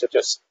wanted to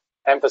just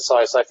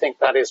emphasize, I think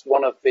that is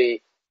one of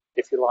the,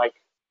 if you like,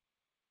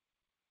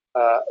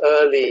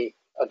 early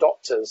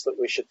adopters that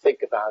we should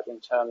think about in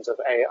terms of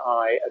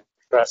AI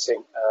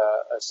addressing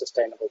a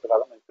sustainable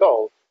development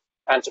goal.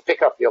 And to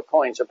pick up your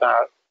point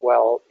about,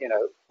 well,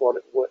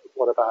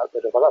 what about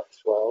the developed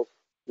world?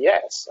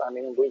 Yes,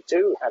 we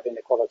do have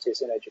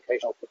inequalities in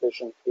educational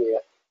provision here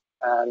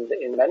and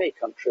in many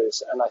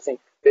countries, and I think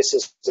this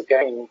is,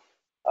 again,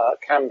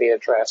 can be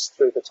addressed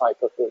through the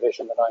type of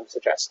provision that I'm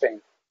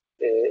suggesting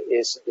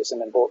is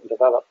an important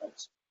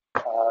development.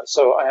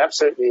 So I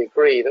absolutely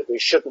agree that we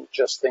shouldn't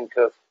just think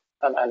of,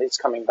 and it's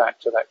coming back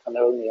to that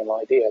colonial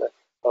idea that,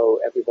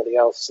 everybody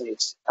else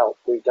needs help,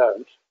 we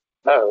don't.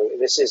 No,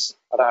 this is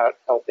about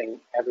helping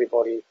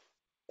everybody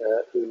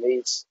who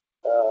needs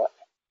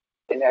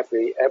in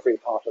every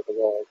part of the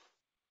world.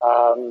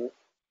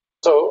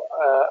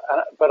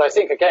 But I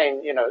think,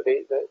 again,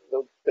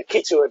 the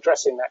key to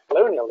addressing that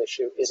colonial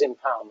issue is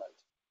empowerment.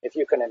 If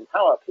you can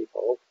empower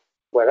people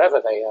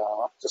wherever they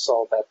are to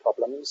solve their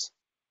problems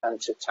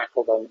and to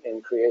tackle them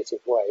in creative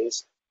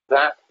ways,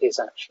 that is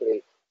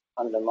actually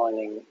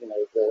undermining,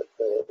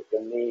 the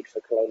need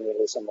for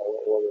colonialism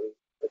or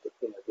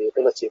the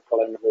ability of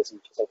colonialism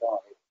to survive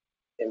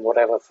in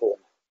whatever form.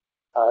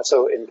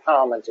 So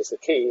empowerment is the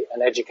key,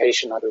 and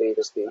education, I believe,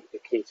 is the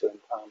key to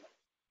empowerment.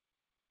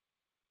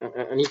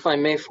 And if I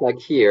may flag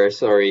here,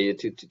 sorry,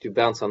 to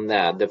bounce on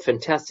that, the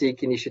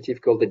fantastic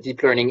initiative called the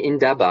Deep Learning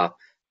Indaba,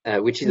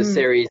 which is a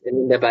series,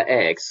 Indaba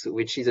X,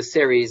 which is a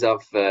series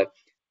of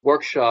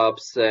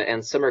workshops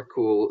and summer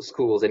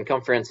schools and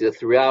conferences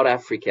throughout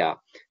Africa,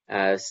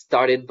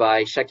 started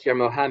by Shakir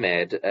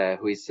Mohammed,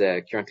 who is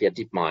currently at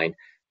DeepMind,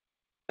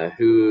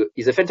 who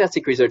is a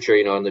fantastic researcher,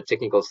 on the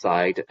technical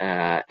side,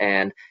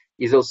 and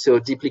is also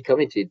deeply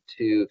committed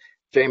to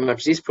very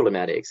much these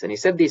problematics. And he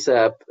set this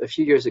up a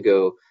few years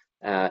ago.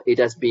 It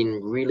has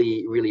been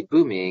really, really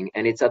booming,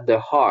 and it's at the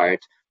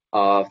heart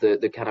of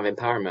the kind of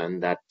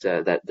empowerment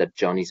that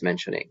John is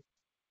mentioning.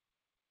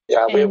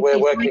 Yeah, we're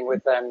working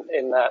with them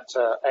in that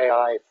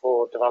AI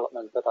for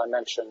development that I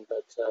mentioned,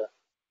 that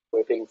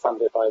we're being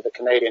funded by the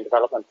Canadian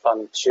Development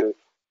Fund to,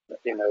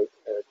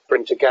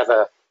 bring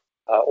together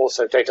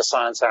also Data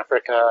Science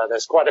Africa.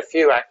 There's quite a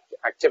few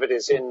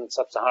activities in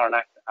Sub-Saharan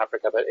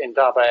Africa, but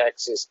Indaba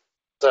X is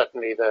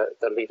certainly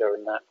the leader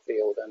in that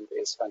field and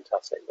is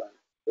fantastic,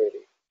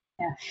 really.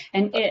 Yeah,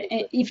 and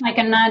if I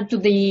can add to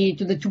the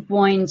 2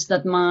 points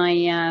that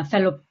my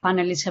fellow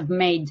panelists have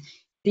made,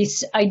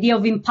 this idea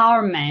of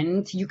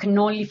empowerment you can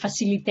only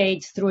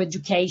facilitate through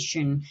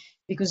education.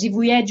 Because if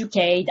we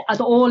educate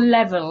at all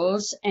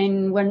levels,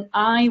 and when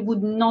I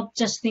would not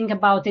just think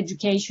about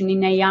education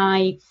in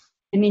AI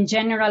and in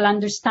general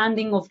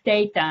understanding of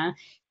data,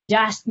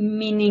 just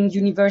meaning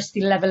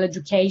university level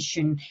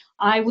education,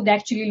 I would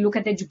actually look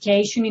at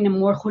education in a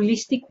more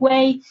holistic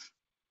way,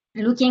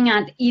 looking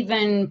at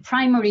even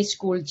primary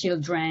school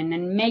children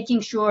and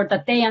making sure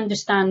that they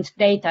understand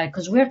data,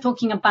 because we're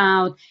talking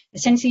about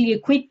essentially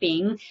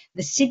equipping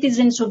the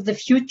citizens of the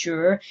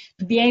future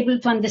to be able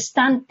to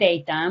understand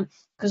data,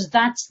 because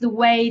that's the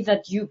way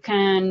that you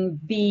can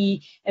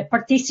be a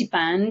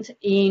participant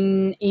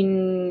in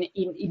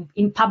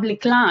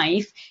public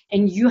life,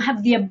 and you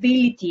have the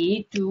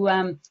ability to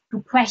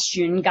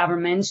question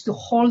governments, to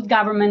hold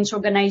governments,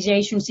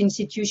 organizations,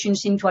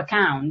 institutions into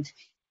account.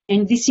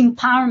 And this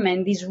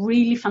empowerment is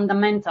really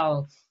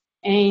fundamental.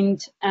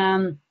 And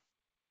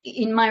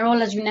in my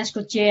role as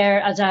UNESCO chair,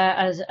 as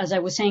I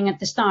was saying at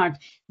the start,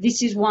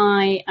 this is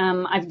why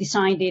I've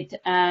decided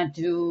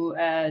to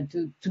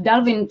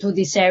delve into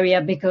this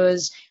area,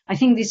 because I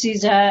think this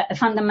is a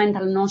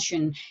fundamental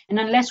notion. And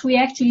unless we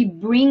actually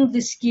bring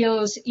the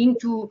skills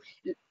into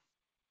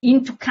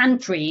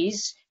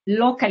countries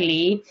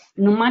locally,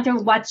 no matter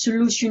what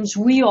solutions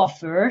we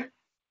offer,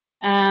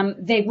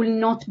 they will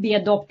not be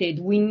adopted.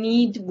 We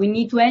need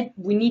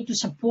to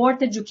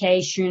support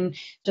education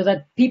so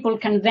that people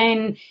can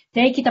then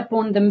take it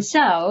upon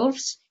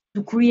themselves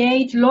to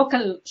create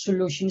local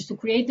solutions, to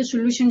create the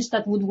solutions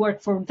that would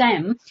work for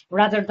them,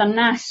 rather than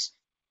us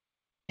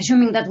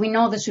assuming that we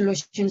know the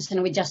solutions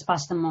and we just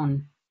pass them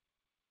on.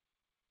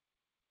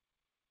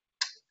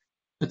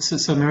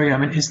 So Maria, I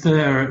mean,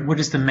 what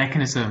is the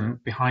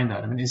mechanism behind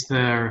that? I mean, is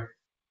there,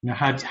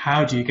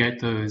 how do you get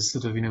those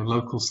sort of,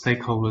 local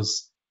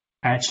stakeholders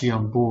actually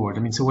on board? I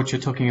mean, so what you're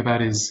talking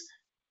about is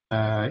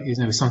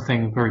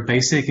something very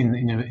basic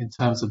in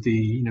terms of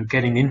the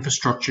getting the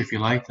infrastructure, if you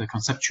like, the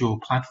conceptual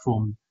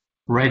platform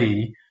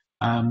ready.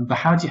 But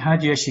how do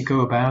you actually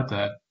go about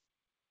that?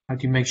 How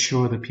do you make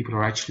sure that people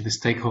are actually, the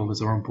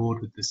stakeholders are on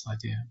board with this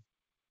idea?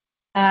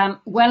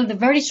 Well, the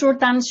very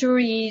short answer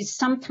is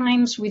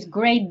sometimes with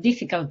great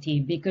difficulty,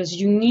 because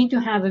you need to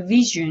have a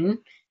vision.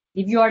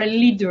 If you are a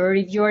leader,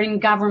 if you're in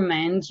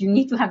government, you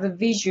need to have a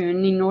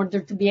vision in order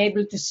to be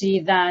able to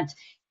see that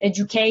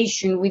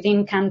education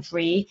within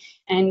country,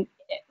 and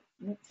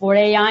for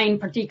AI in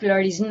particular,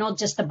 is not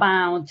just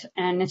about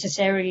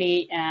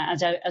necessarily,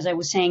 as I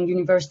was saying,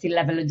 university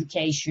level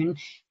education,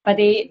 but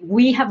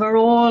we have a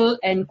role,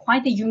 and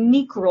quite a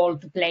unique role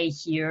to play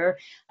here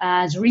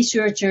as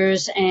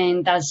researchers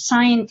and as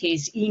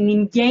scientists in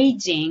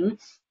engaging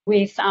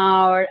with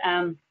our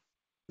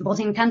both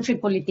in-country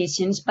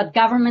politicians, but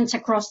governments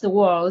across the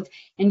world.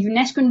 And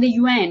UNESCO and the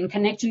UN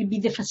can actually be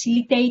the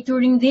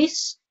facilitator in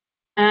this,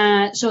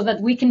 so that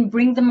we can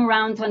bring them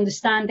around to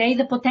understand,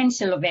 the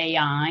potential of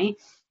AI,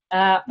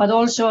 but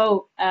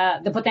also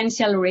the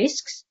potential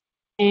risks,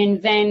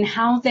 and then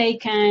how they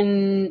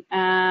can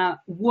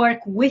work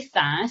with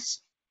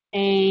us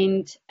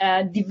and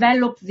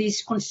develop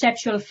this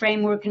conceptual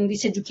framework and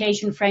this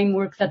education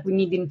framework that we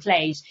need in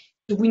place.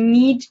 So we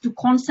need to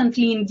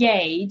constantly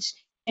engage.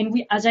 And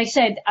we, as I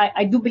said,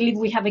 I do believe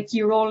we have a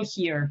key role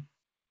here.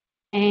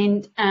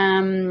 And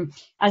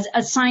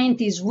as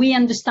scientists, we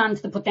understand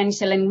the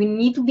potential, and we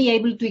need to be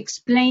able to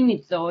explain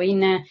it, though,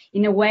 in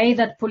a way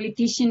that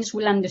politicians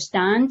will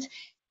understand,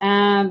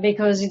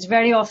 because it's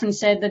very often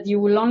said that you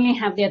will only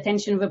have the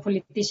attention of a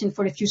politician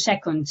for a few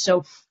seconds.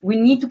 So we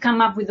need to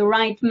come up with the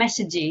right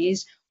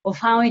messages of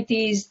how it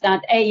is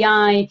that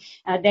AI,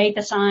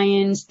 data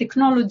science,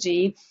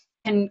 technology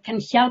can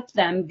help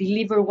them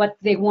deliver what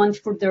they want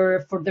for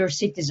their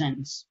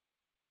citizens.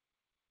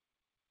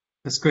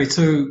 That's great.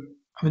 So,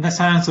 I mean, that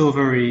sounds all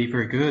very,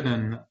 very good,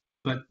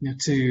 but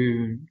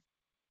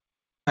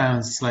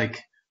sounds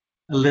like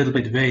a little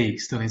bit vague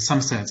still in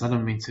some sense. I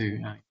don't mean to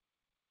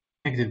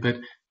negative, but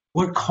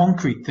what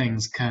concrete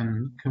things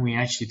can we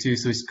actually do?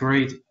 So it's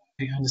great.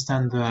 I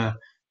understand the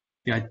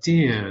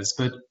ideas,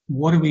 but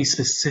what are we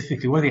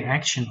specifically? What are the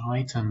action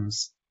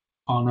items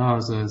on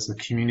us as a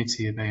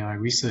community of AI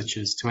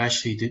researchers to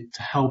actually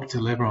to help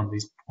deliver on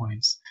these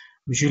points?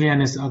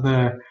 Julien, is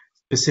other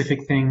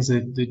specific things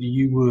that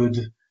you would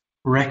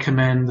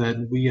recommend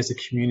that we as a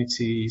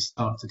community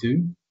start to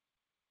do?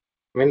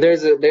 I mean,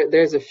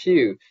 there's a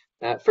few.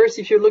 First,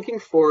 if you're looking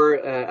for,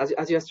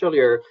 as you asked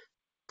earlier,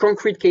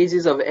 concrete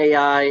cases of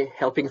AI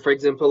helping, for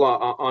example,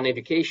 on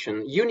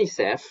education,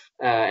 UNICEF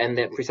and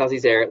precisely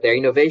their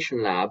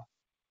innovation lab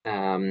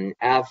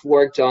have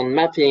worked on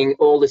mapping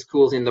all the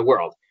schools in the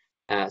world,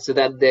 so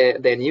that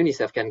then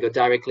UNICEF can go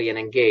directly and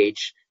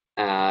engage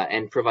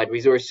and provide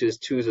resources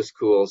to the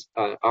schools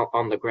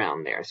on the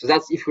ground there. So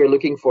that's if we're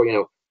looking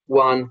for,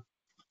 one,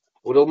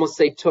 would almost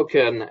say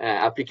token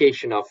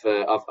application of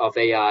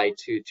AI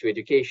to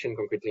education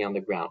concretely on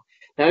the ground.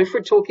 Now, if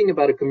we're talking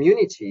about a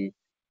community,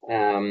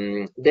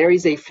 there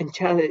is a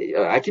fantastic,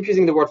 I keep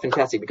using the word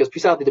fantastic because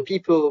precisely the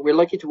people, we're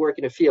lucky to work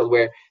in a field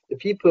where the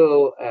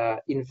people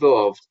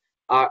involved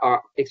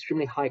are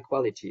extremely high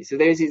quality. So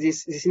there is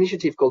this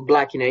initiative called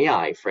Black in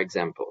AI, for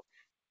example,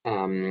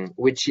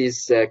 which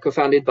is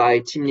co-founded by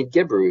Timnit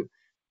Gebru,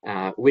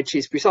 which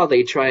is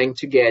precisely trying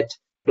to get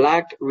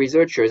Black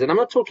researchers, and I'm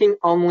not talking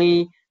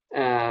only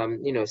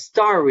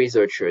star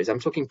researchers, I'm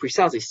talking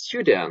precisely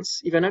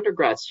students, even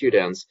undergrad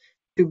students,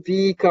 to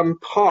become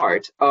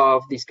part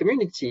of this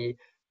community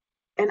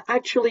and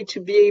actually to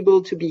be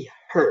able to be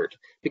heard.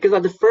 Because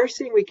the first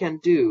thing we can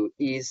do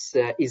is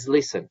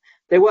listen.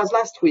 There was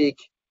last week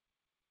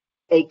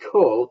a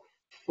call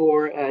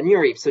for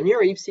NeurIPS. So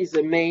NeurIPS is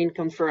the main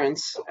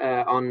conference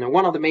on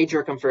one of the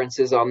major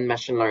conferences on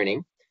machine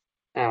learning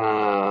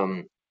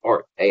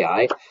or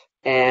AI,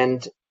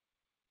 and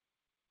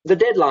the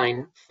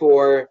deadline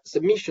for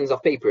submissions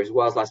of papers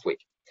was last week.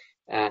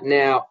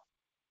 Now,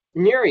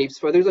 NeurIPS,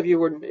 for those of you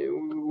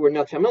who were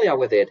not familiar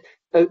with it,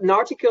 an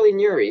article in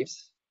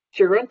NeurIPS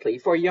currently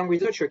for a young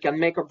researcher can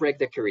make or break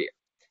their career.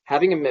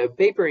 Having a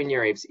paper in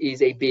NeurIPS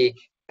is a big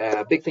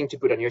thing to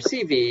put on your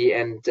CV,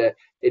 and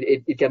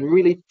it can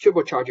really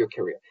turbocharge your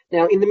career.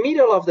 Now, in the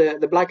middle of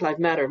the Black Lives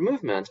Matter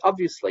movement,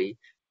 obviously,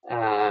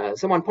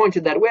 someone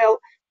pointed that, well,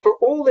 for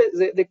all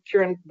the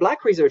current Black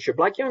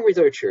young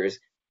researchers,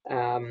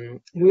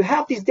 who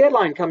have this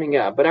deadline coming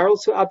up, but are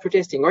also out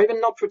protesting, or even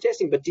not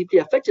protesting, but deeply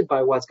affected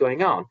by what's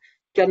going on,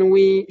 shouldn't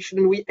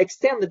we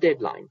extend the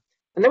deadline?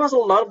 And there was a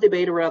lot of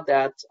debate around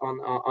that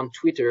on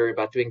Twitter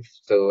about doing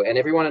so, and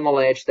everyone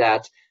acknowledged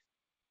that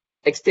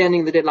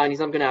extending the deadline is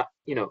not going to,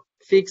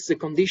 fix the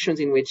conditions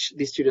in which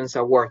these students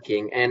are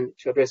working. And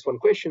to address one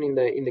question in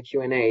the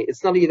Q&A,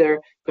 it's not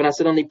either going to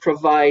suddenly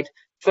provide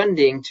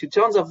funding to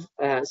tons of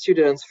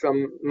students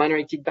from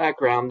minority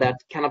background that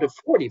cannot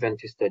afford even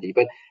to study,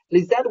 but at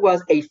least that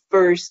was a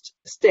first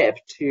step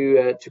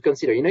to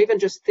consider. Even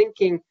just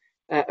thinking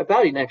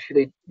about it,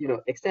 actually,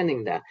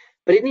 extending that.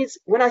 But it needs.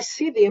 When I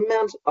see the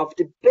amount of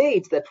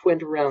debate that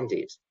went around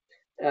it,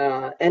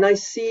 and I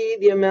see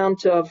the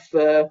amount of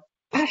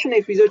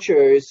passionate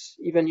researchers,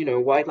 even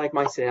white like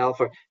myself,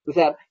 or who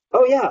thought,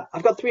 oh yeah,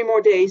 I've got 3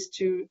 more days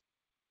to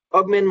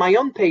augment my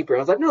own paper. I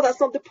was like, no,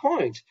 that's not the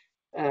point.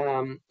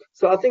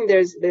 So I think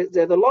there's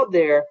a lot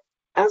there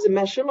as a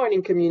machine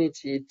learning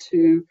community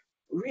to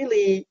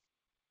really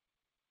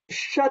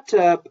shut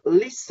up,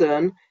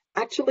 listen,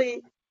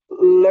 actually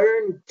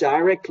learn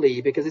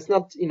directly, because it's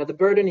not, the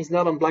burden is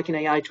not on Black in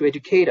AI to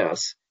educate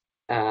us.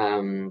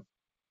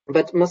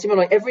 But most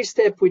importantly, every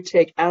step we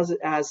take as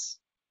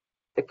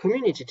a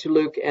community to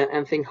look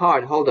and think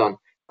hard, hold on,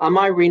 am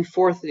I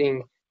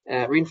reinforcing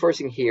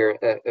here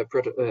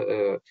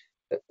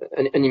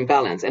an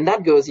imbalance? And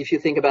that goes, if you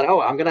think about,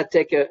 I'm going to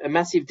take a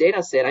massive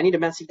data set, I need a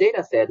massive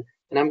data set,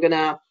 and I'm going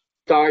to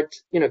start,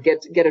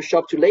 get a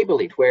shop to label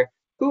it,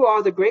 who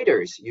are the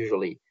graders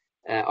usually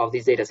of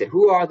this data set?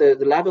 Who are the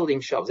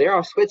labeling shops? There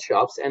are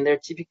sweatshops, and they're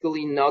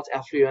typically not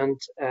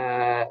affluent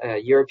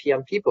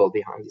European people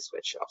behind these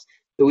sweatshops.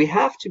 So we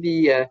have to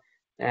be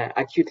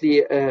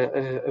acutely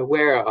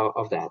aware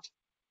of that.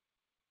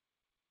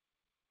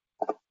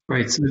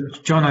 Great. So,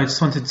 John, I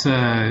just wanted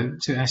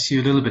to ask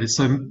you a little bit.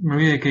 So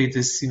Maria gave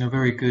this,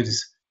 very good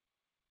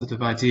sort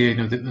of idea,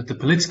 the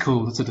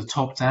political sort of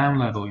top-down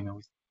level,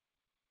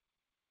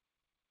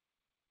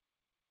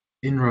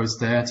 inroads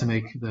there to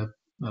make the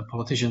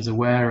politicians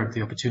aware of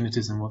the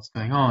opportunities and what's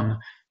going on.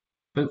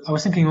 But I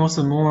was thinking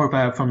also more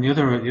about from the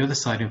other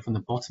side, and from the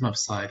bottom-up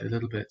side a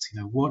little bit,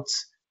 what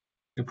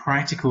the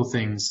practical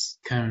things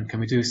can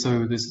we do?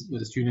 So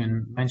as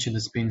Julien mentioned,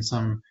 there's been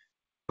some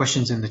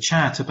questions in the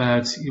chat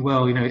about,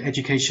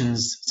 education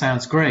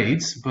sounds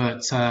great,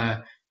 but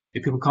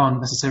if people can't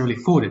necessarily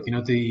afford it,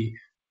 the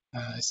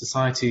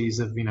societies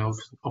have,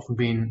 often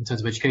been, in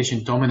terms of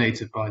education,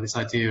 dominated by this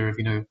idea of,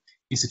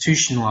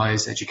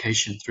 institutionalized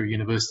education through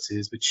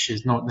universities, which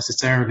is not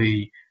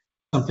necessarily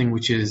something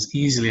which is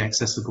easily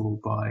accessible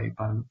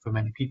for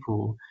many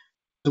people.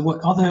 So what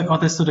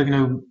other sort of,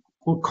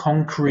 what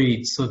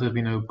concrete sort of,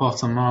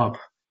 bottom-up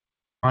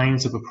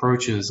kinds of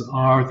approaches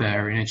are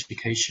there in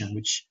education,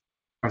 which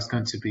are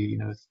going to be,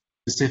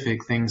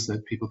 specific things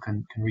that people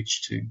can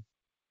reach to?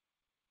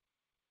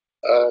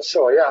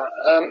 Sure, yeah.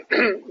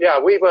 Yeah,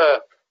 we were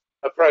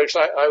approached.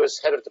 I was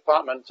head of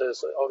department,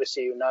 as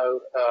obviously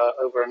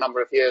over a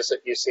number of years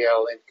at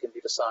UCL in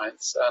computer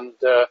science, and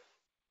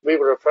we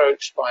were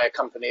approached by a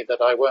company that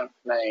I won't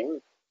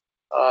name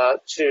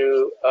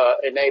to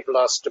enable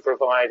us to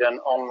provide an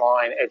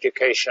online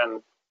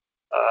education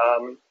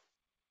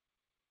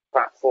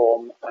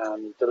platform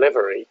and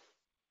delivery.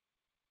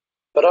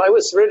 But I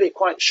was really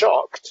quite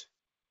shocked.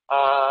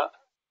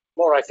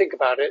 More I think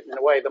about it, in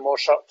a way, the more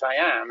shocked I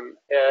am,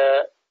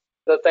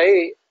 that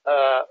they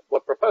were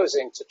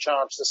proposing to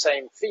charge the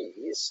same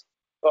fees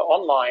for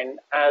online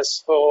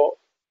as for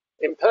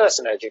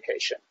in-person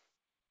education.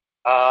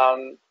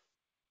 And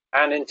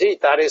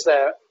indeed, that is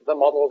the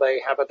model they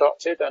have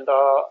adopted and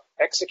are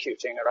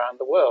executing around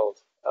the world,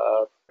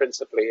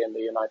 principally in the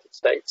United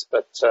States,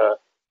 but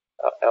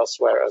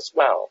elsewhere as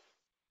well.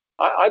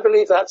 I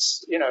believe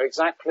that's,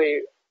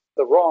 exactly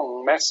the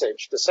wrong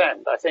message to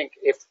send. I think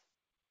if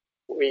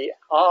we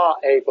are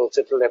able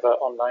to deliver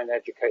online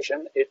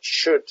education, it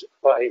should,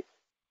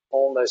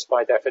 almost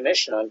by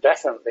definition, and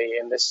definitely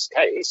in this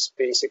case,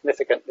 be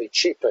significantly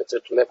cheaper to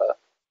deliver.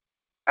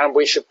 And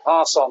we should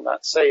pass on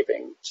that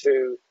saving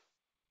to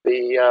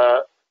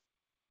the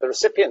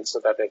recipients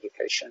of that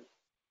education.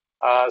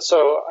 So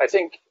I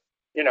think,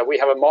 we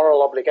have a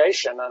moral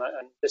obligation,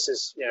 and this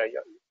is,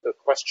 the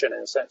question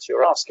in a sense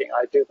you're asking.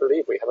 I do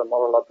believe we have a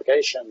moral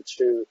obligation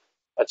to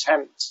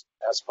attempt,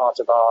 as part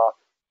of our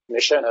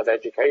mission of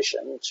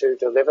education, to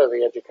deliver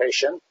the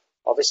education.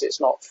 Obviously,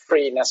 it's not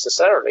free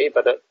necessarily,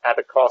 but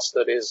at a cost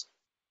that is,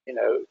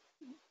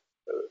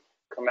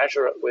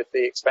 commensurate with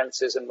the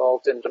expenses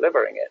involved in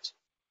delivering it.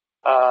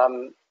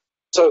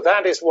 So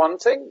that is one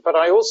thing, but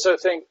I also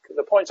think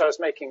the point I was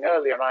making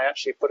earlier, and I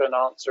actually put an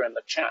answer in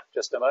the chat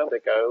just a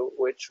moment ago,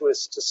 which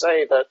was to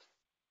say that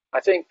I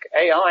think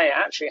AI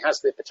actually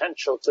has the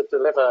potential to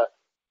deliver,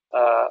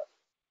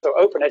 so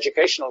open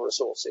educational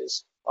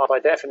resources are by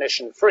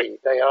definition free.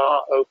 They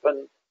are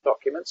open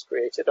documents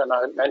created, and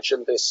I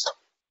mentioned this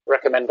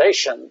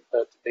recommendation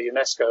that the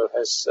UNESCO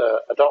has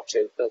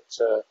adopted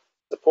that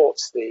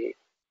supports the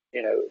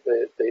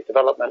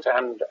development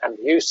and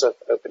use of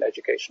open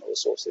educational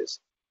resources.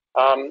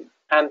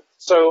 And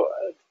so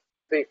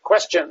the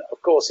question,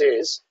 of course,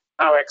 is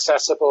how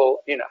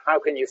accessible, how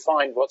can you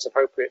find what's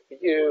appropriate for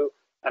you,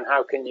 and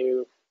how can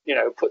you,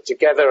 put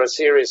together a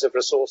series of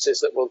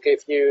resources that will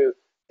give you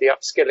the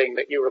upskilling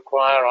that you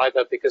require,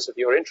 either because of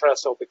your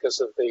interest or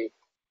because of the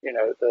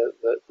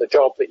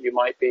job that you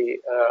might be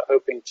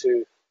hoping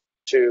to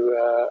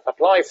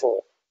apply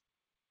for.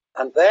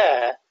 And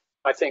there,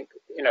 I think,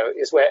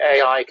 is where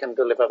AI can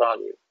deliver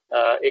value.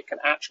 It can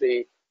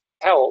actually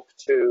help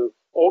to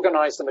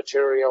organize the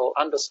material,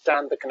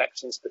 understand the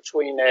connections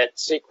between it,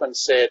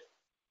 sequence it,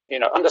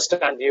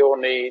 understand your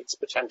needs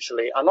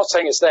potentially. I'm not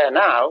saying it's there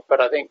now,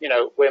 but I think,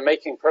 we're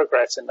making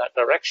progress in that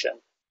direction,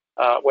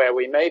 where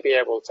we may be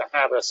able to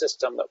have a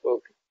system that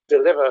will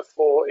deliver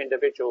for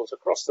individuals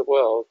across the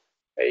world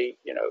a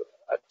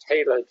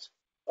tailored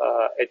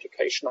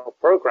educational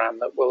program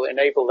that will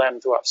enable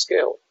them to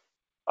upskill.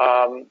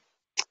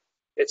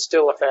 It's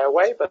still a fair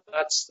way, but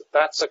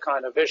that's a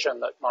kind of vision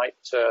that might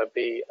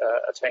be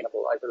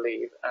attainable, I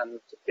believe, and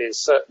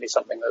is certainly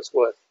something that's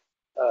worth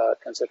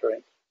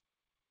considering.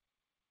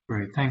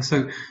 Great, thanks.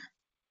 So,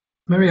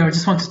 Maria, I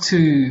just wanted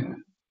to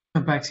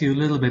come back to you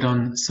a little bit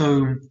on,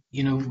 so,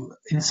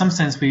 in some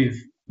sense, we've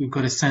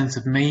got a sense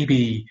of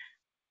maybe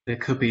there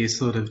could be a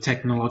sort of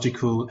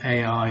technological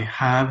AI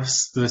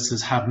haves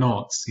versus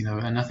have-nots,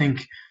 and I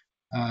think,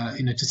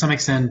 to some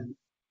extent,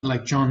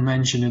 like John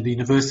mentioned, the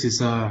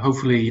universities are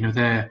hopefully,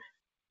 their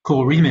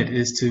core remit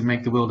is to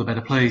make the world a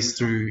better place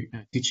through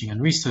teaching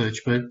and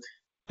research, but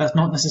that's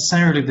not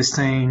necessarily the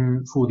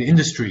same for the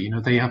industry.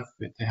 They have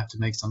to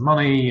make some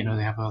money.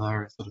 They have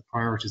other sort of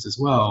priorities as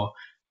well.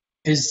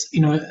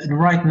 And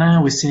right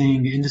now we're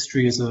seeing the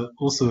industry as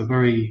also a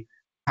very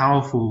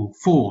powerful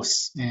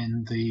force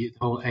in the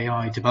whole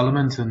AI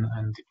development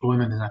and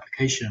deployment and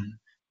application.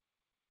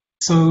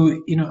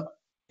 So,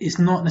 it's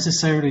not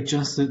necessarily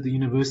just that the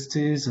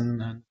universities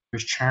and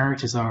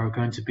charities are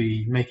going to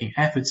be making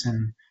efforts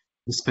in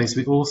the space.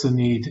 We also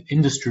need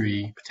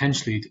industry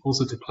potentially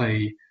also to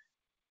play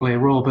a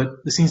role,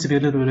 but there seems to be a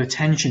little bit of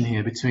tension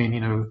here between,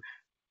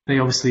 they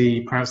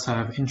obviously perhaps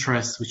have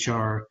interests which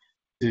are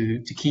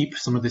to keep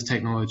some of this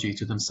technology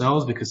to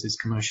themselves because it's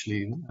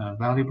commercially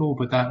valuable,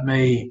 but that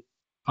may,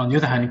 on the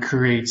other hand,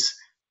 create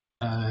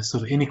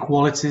sort of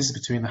inequalities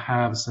between the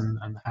haves and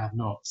the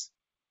have-nots.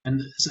 And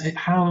so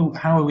how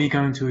are we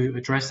going to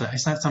address that?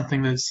 Is that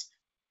something that's,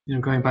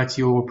 going back to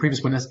your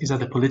previous point, is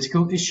that a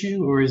political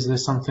issue, or is there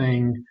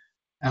something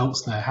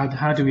else there?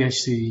 How do we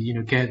actually,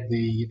 get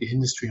the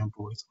industry on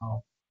board as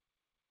well?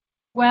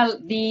 Well,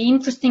 the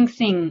interesting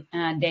thing,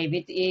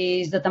 David,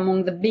 is that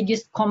among the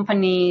biggest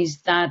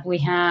companies that we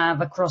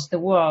have across the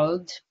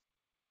world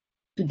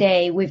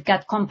today, we've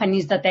got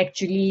companies that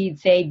actually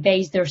they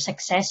base their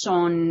success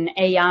on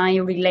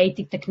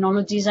AI-related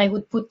technologies, I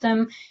would put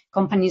them.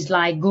 Companies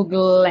like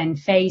Google and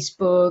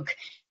Facebook,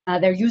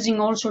 they're using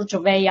all sorts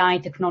of AI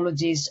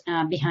technologies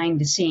behind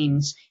the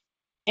scenes.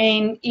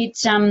 And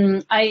it's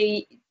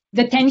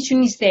the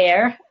tension is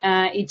there.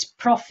 It's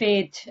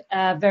profit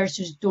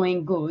versus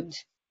doing good.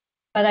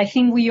 But I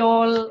think we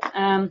all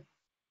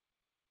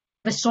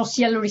the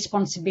social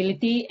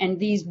responsibility, and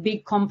these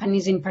big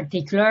companies in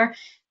particular,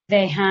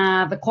 they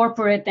have a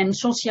corporate and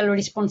social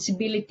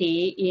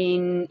responsibility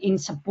in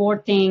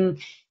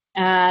supporting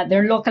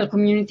their local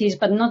communities,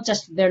 but not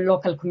just their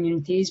local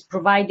communities,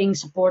 providing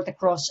support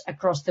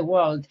across the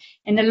world.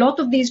 And a lot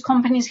of these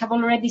companies have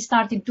already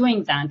started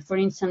doing that. For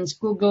instance,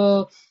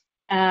 Google,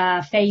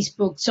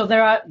 Facebook. So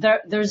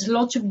there's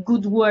lots of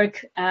good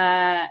work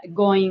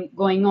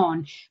going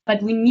on,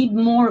 but we need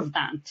more of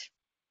that.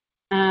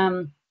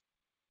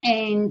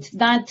 And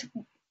that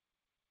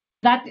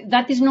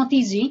is not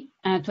easy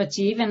to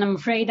achieve, and I'm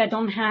afraid I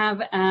don't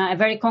have a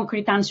very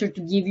concrete answer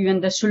to give you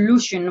and the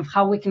solution of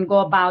how we can go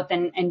about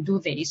and do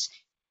this.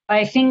 But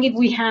I think if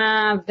we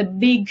have the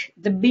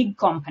big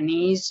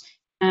companies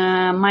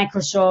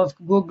Microsoft,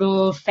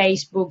 Google,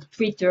 Facebook,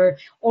 Twitter,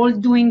 all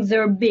doing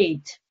their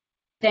bit,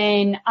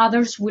 then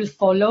others will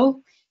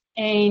follow.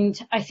 And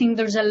I think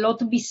there's a lot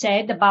to be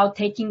said about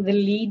taking the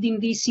lead in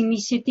this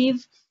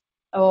initiative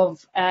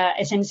of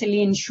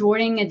essentially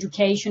ensuring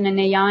education and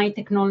AI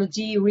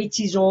technology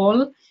reaches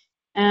all,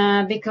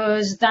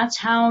 because that's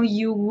how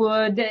you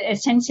would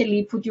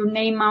essentially put your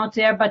name out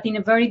there, but in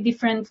a very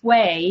different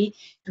way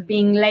to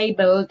being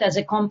labeled as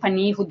a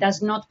company who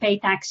does not pay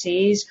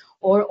taxes,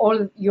 or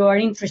all you are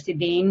interested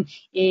in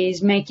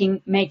is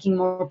making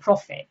more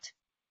profit.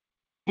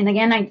 And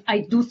again, I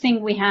do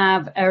think we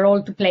have a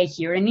role to play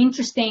here. An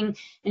interesting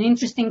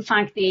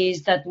fact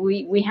is that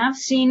we have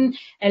seen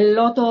a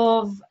lot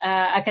of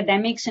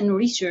academics and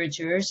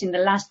researchers in the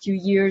last few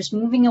years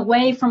moving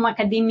away from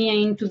academia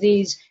into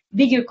these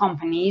bigger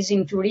companies,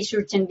 into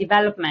research and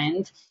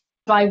development.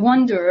 So I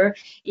wonder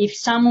if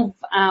some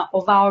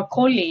of our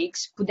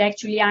colleagues could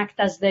actually act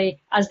as the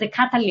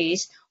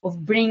catalyst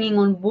of bringing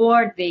on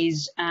board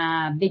these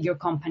bigger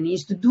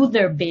companies to do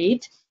their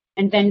bit.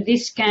 And then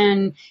this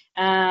can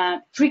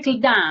trickle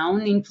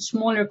down into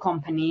smaller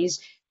companies.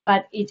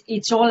 But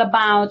it's all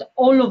about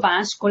all of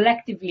us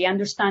collectively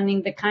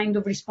understanding the kind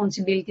of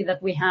responsibility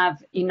that we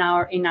have in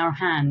our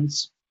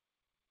hands.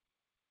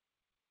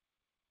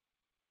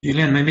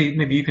 Julien,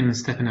 maybe you can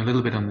step in a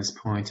little bit on this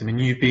point. I mean,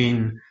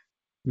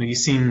 you've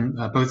seen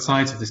both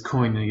sides of this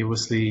coin. You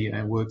obviously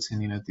worked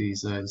in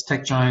these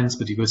tech giants,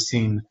 but you've also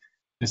seen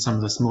some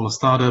of the smaller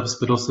startups,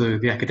 but also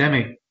the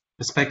academic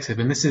perspective.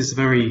 And this is a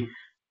very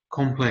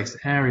complex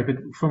area. But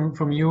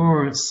from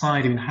your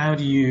side, I mean, how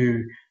do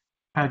you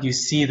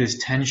see this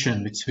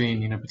tension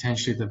between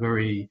potentially the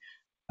very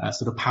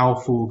sort of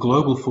powerful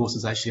global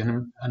forces actually,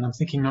 and I'm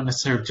thinking not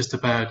necessarily just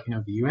about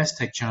the US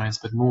tech giants,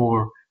 but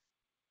more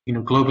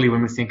globally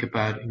when we think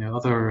about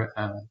other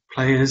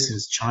players,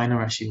 as China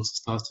actually also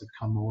starts to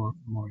become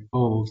more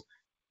involved.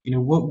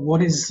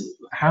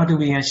 How do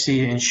we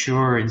actually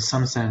ensure in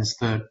some sense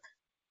that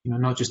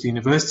not just the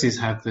universities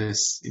have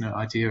this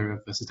idea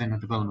of the sustainable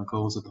development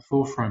goals at the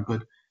forefront,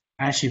 but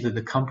actually that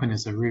the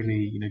companies are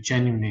really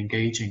genuinely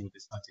engaging with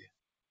this idea?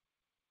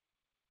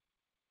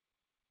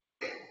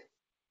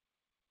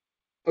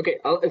 Okay,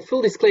 a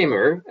full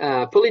disclaimer.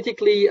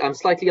 Politically, I'm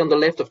slightly on the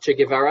left of Che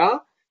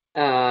Guevara.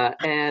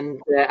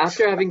 And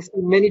after having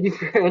seen many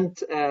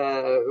different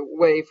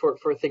way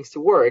for things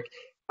to work,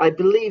 I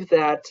believe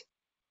that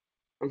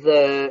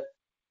the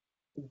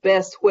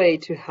best way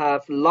to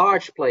have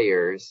large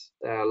players,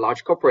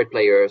 large corporate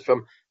players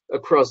from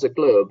across the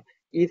globe,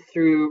 is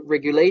through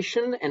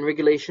regulation, and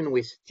regulation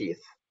with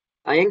teeth.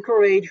 I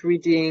encourage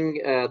reading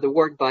the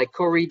work by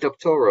Cory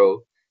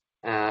Doctorow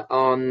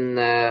on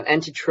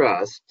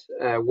antitrust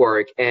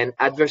work and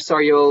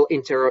adversarial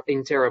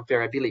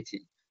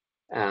interoperability.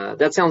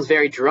 That sounds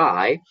very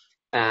dry,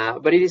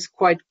 but it is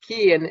quite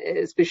key, and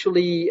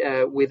especially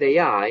with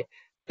AI,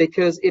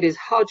 because it is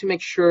how to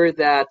make sure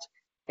that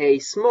a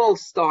small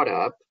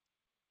startup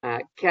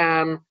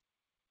can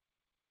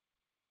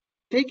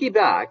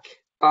piggyback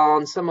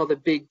on some of the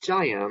big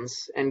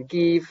giants and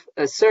give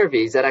a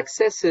service that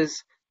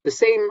accesses the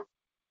same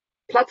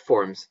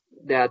platforms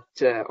that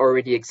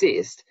already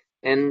exist,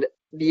 and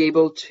be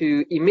able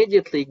to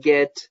immediately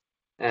get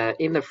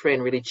in the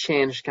frame, really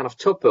change, kind of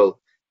topple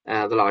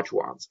the large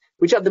ones,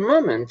 which at the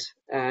moment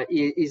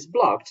is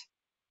blocked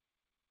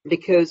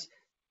because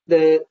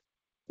there's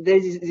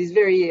this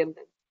very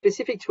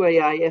specific to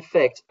AI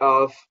effect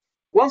of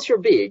once you're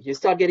big, you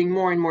start getting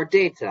more and more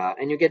data,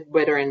 and you get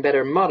better and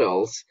better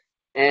models,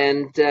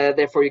 and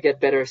therefore you get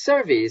better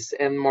service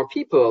and more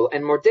people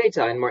and more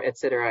data and more et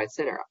cetera, et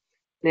cetera.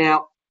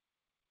 Now,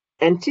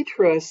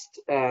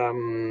 antitrust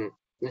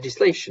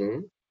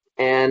legislation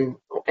and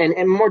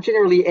more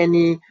generally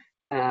any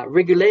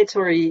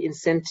regulatory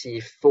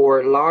incentive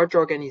for large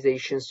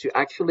organizations to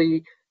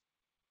actually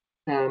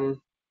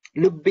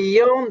look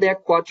beyond their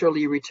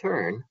quarterly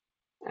return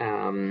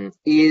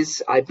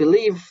is, I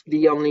believe,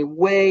 the only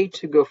way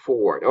to go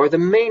forward, or the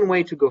main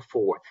way to go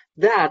forward.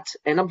 That,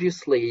 and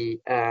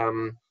obviously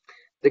and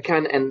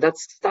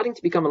that's starting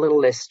to become a little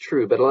less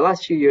true, but the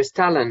last few years,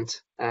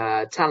 talent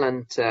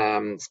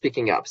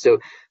speaking up. So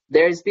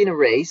there's been a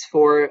race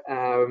for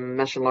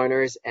machine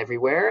learners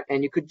everywhere,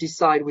 and you could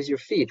decide with your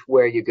feet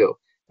where you go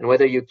and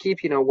whether you keep,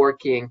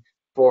 working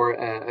for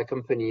a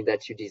company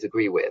that you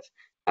disagree with.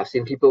 I've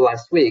seen people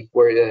last week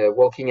were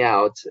walking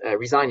out,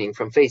 resigning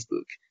from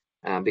Facebook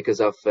because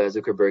of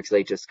Zuckerberg's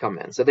latest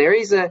comment. So there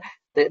is an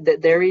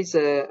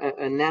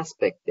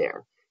aspect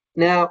there.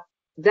 Now,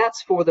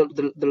 that's for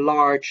the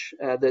large,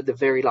 the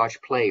very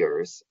large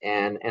players,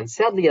 and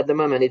sadly at the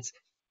moment, it's,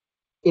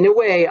 in a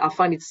way, I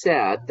find it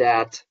sad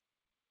that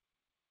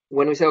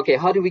when we say, okay,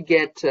 how do we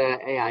get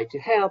AI to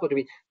help?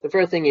 The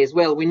first thing is,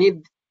 well, we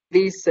need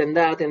this and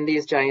that and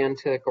these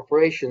giant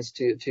corporations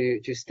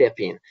to step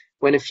in.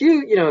 When a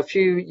few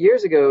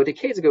years ago,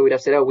 decades ago, we'd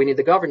have said, oh, we need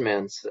the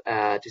governments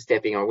to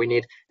step in, or we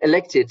need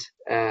elected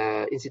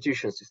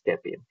institutions to step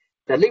in.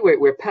 Sadly,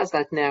 we're past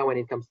that now when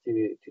it comes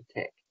to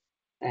tech,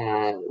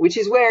 which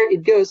is where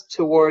it goes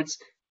towards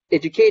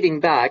educating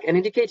back, and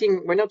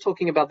educating, we're not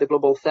talking about the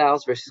global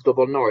south versus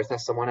global north,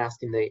 as someone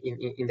asked in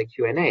the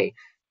Q&A.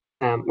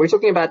 We're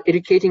talking about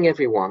educating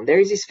everyone. There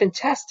is this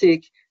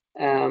fantastic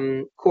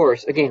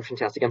course, again,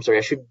 fantastic, I'm sorry,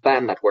 I should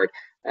ban that word,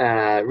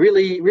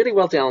 really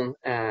well done,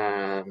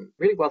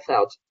 really well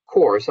thought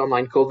course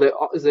online called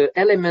the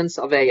Elements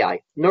of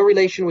AI. No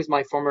relation with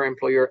my former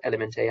employer,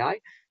 Element AI.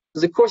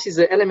 The course is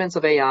the Elements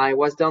of AI,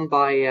 was done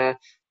by,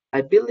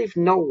 I believe,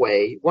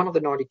 Norway, one of the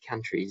Nordic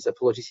countries.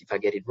 Apologies if I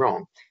get it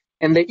wrong.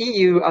 And the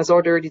EU has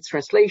ordered its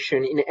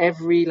translation in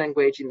every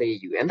language in the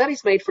EU. And that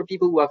is made for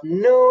people who have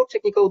no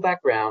technical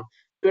background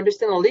to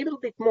understand a little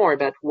bit more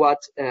about what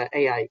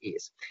AI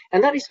is.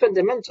 And that is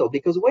fundamental,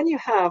 because when you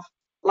have,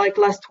 like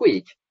last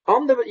week,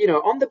 on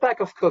the back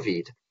of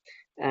COVID,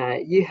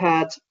 you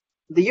had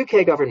the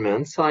UK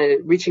government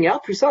reaching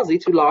out precisely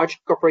to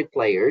large corporate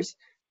players,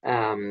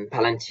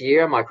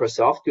 Palantir,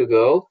 Microsoft,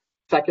 Google,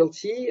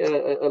 Faculty,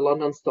 a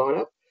London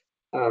startup,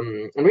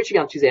 and reaching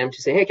out to them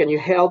to say, hey, can you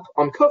help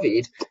on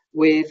COVID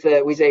with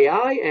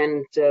AI,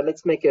 and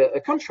let's make a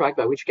contract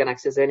by which you can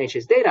access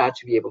NHS data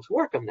to be able to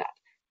work on that.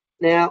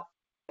 Now,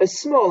 a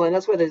small, and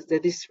that's where there's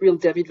this real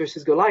David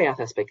versus Goliath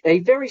aspect, a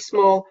very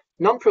small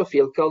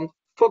non-profit called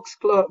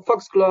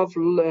Foxglove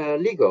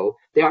Legal,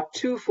 there are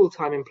 2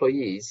 full-time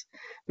employees,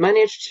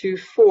 managed to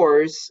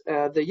force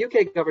the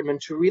UK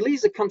government to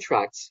release the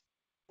contracts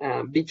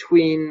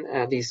between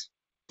these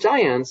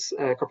giants,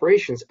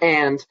 corporations,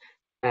 and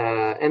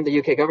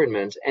the UK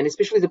government, and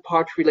especially the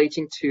part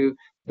relating to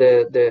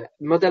the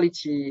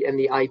modality and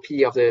the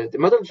IP of the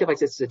modality of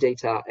access to the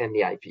data and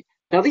the IP.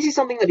 Now, this is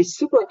something that is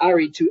super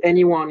airy to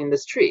anyone in the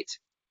street,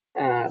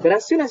 but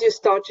as soon as you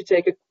start to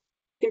take a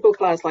simple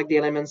class like the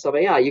Elements of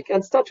AI, you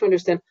can start to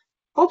understand,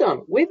 hold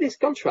on, with this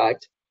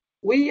contract,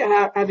 we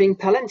are having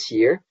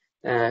Palantir,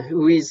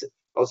 who is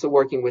also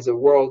working with the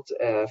World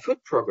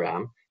Food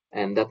Program,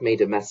 and that made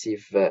a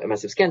massive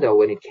scandal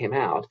when it came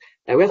out.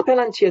 And we have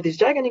Palantir, this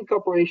gigantic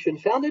corporation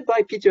founded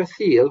by Peter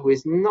Thiel, who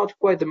is not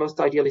quite the most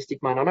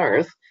idealistic man on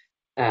earth,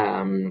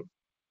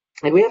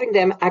 and we're having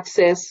them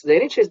access the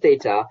NHS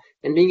data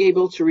and being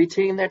able to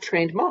retain their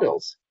trained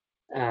models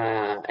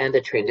and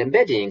their trained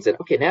embeddings. And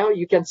okay, now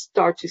you can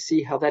start to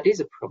see how that is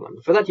a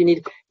problem. For that, you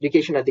need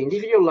education at the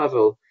individual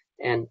level,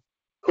 and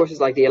courses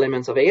like the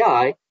Elements of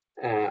AI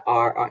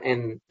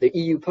and the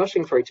EU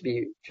pushing for it to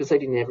be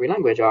translated in every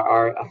language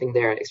are I think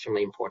they're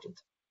extremely important.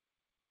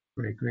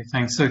 Great,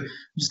 thanks. So I'm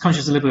just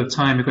conscious a little bit of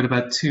time. We've got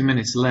about 2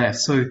 minutes left.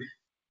 So,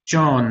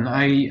 John,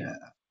 I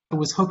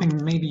was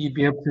hoping maybe you'd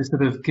be able to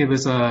sort of give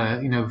us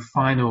a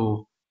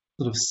final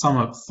sort of sum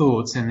up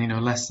thoughts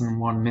in less than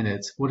 1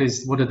 minute. What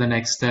are the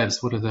next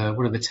steps? What are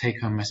the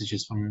take home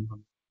messages from?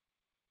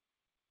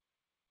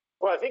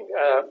 Well, I think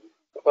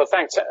well,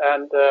 thanks,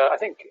 and I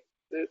think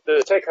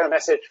the take home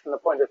message from the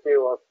point of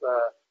view of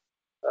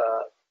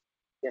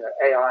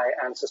AI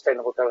and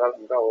sustainable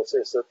development goals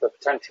is that the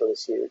potential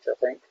is huge. I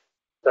think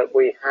that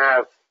we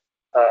have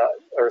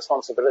a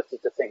responsibility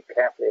to think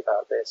carefully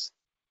about this.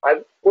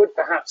 I would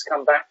perhaps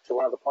come back to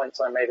one of the points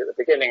I made at the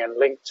beginning and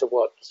link to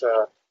what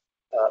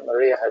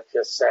Maria had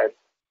just said.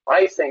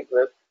 I think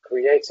that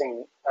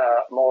creating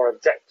more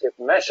objective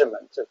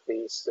measurement of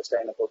these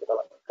sustainable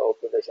development goal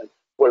provision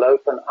will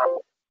open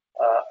up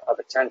a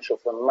potential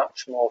for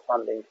much more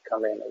funding to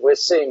come in. We're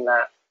seeing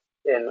that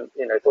in,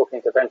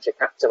 talking to venture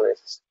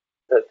capitalists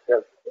that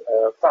have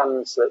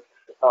funds that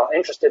are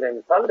interested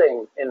in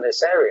funding in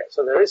this area.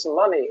 So there is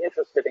money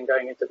interested in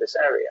going into this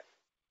area,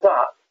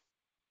 but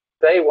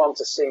they want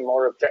to see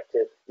more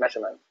objective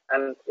measurement.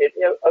 And it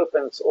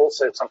opens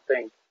also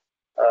something,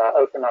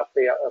 open up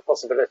the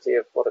possibility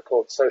of what are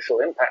called social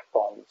impact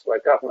bonds, where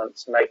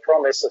governments may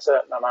promise a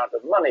certain amount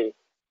of money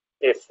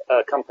if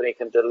a company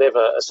can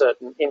deliver a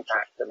certain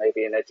impact, and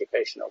maybe in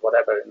education or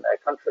whatever in their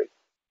country.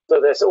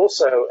 So there's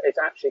also, it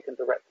actually can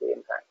directly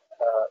impact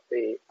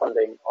the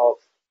funding of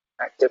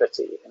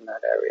activity in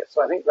that area.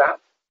 So I think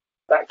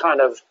that kind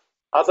of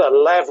other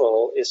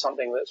level is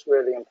something that's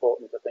really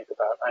important to think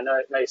about. I know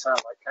it may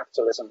sound like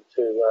capitalism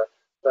to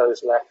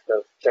those left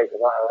of Che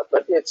Guevara,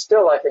 but it's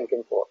still, I think,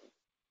 important.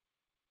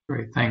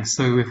 Great, thanks.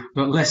 So we've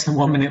got less than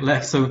 1 minute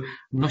left, so I'm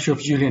not sure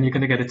if, Julien, you're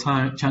going to get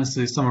a chance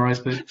to summarize,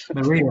 but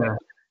Maria,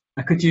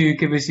 could you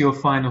give us your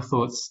final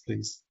thoughts,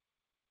 please?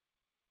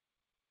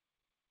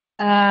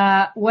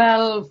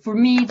 Well, for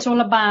me, it's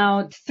all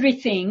about 3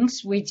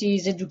 things, which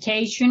is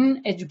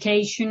education,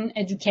 education,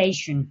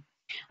 education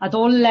at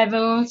all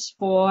levels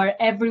for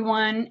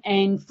everyone,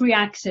 and free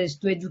access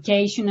to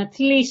education, at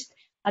least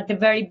at the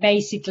very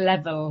basic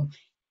level,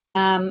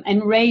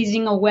 and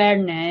raising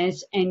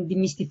awareness and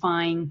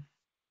demystifying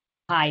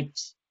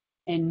hypes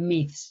and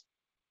myths.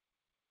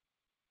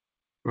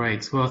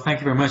 Great. Well, thank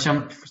you very much.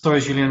 I'm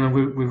sorry, Julien,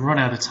 we've run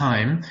out of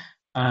time.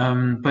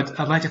 But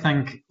I'd like to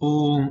thank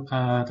all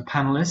the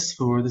panelists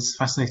for this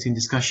fascinating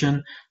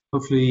discussion.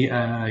 Hopefully,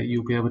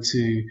 you'll be able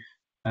to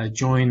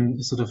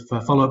join sort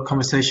of follow-up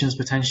conversations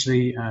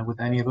potentially with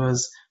any of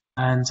us.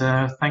 And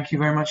thank you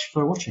very much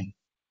for watching.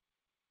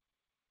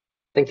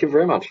 Thank you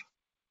very much.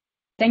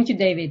 Thank you,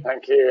 David.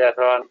 Thank you,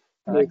 everyone.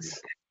 Thanks.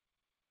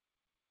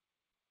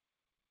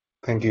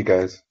 Thank you,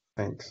 guys.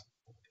 Thanks.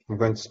 I'm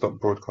going to stop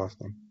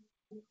broadcasting.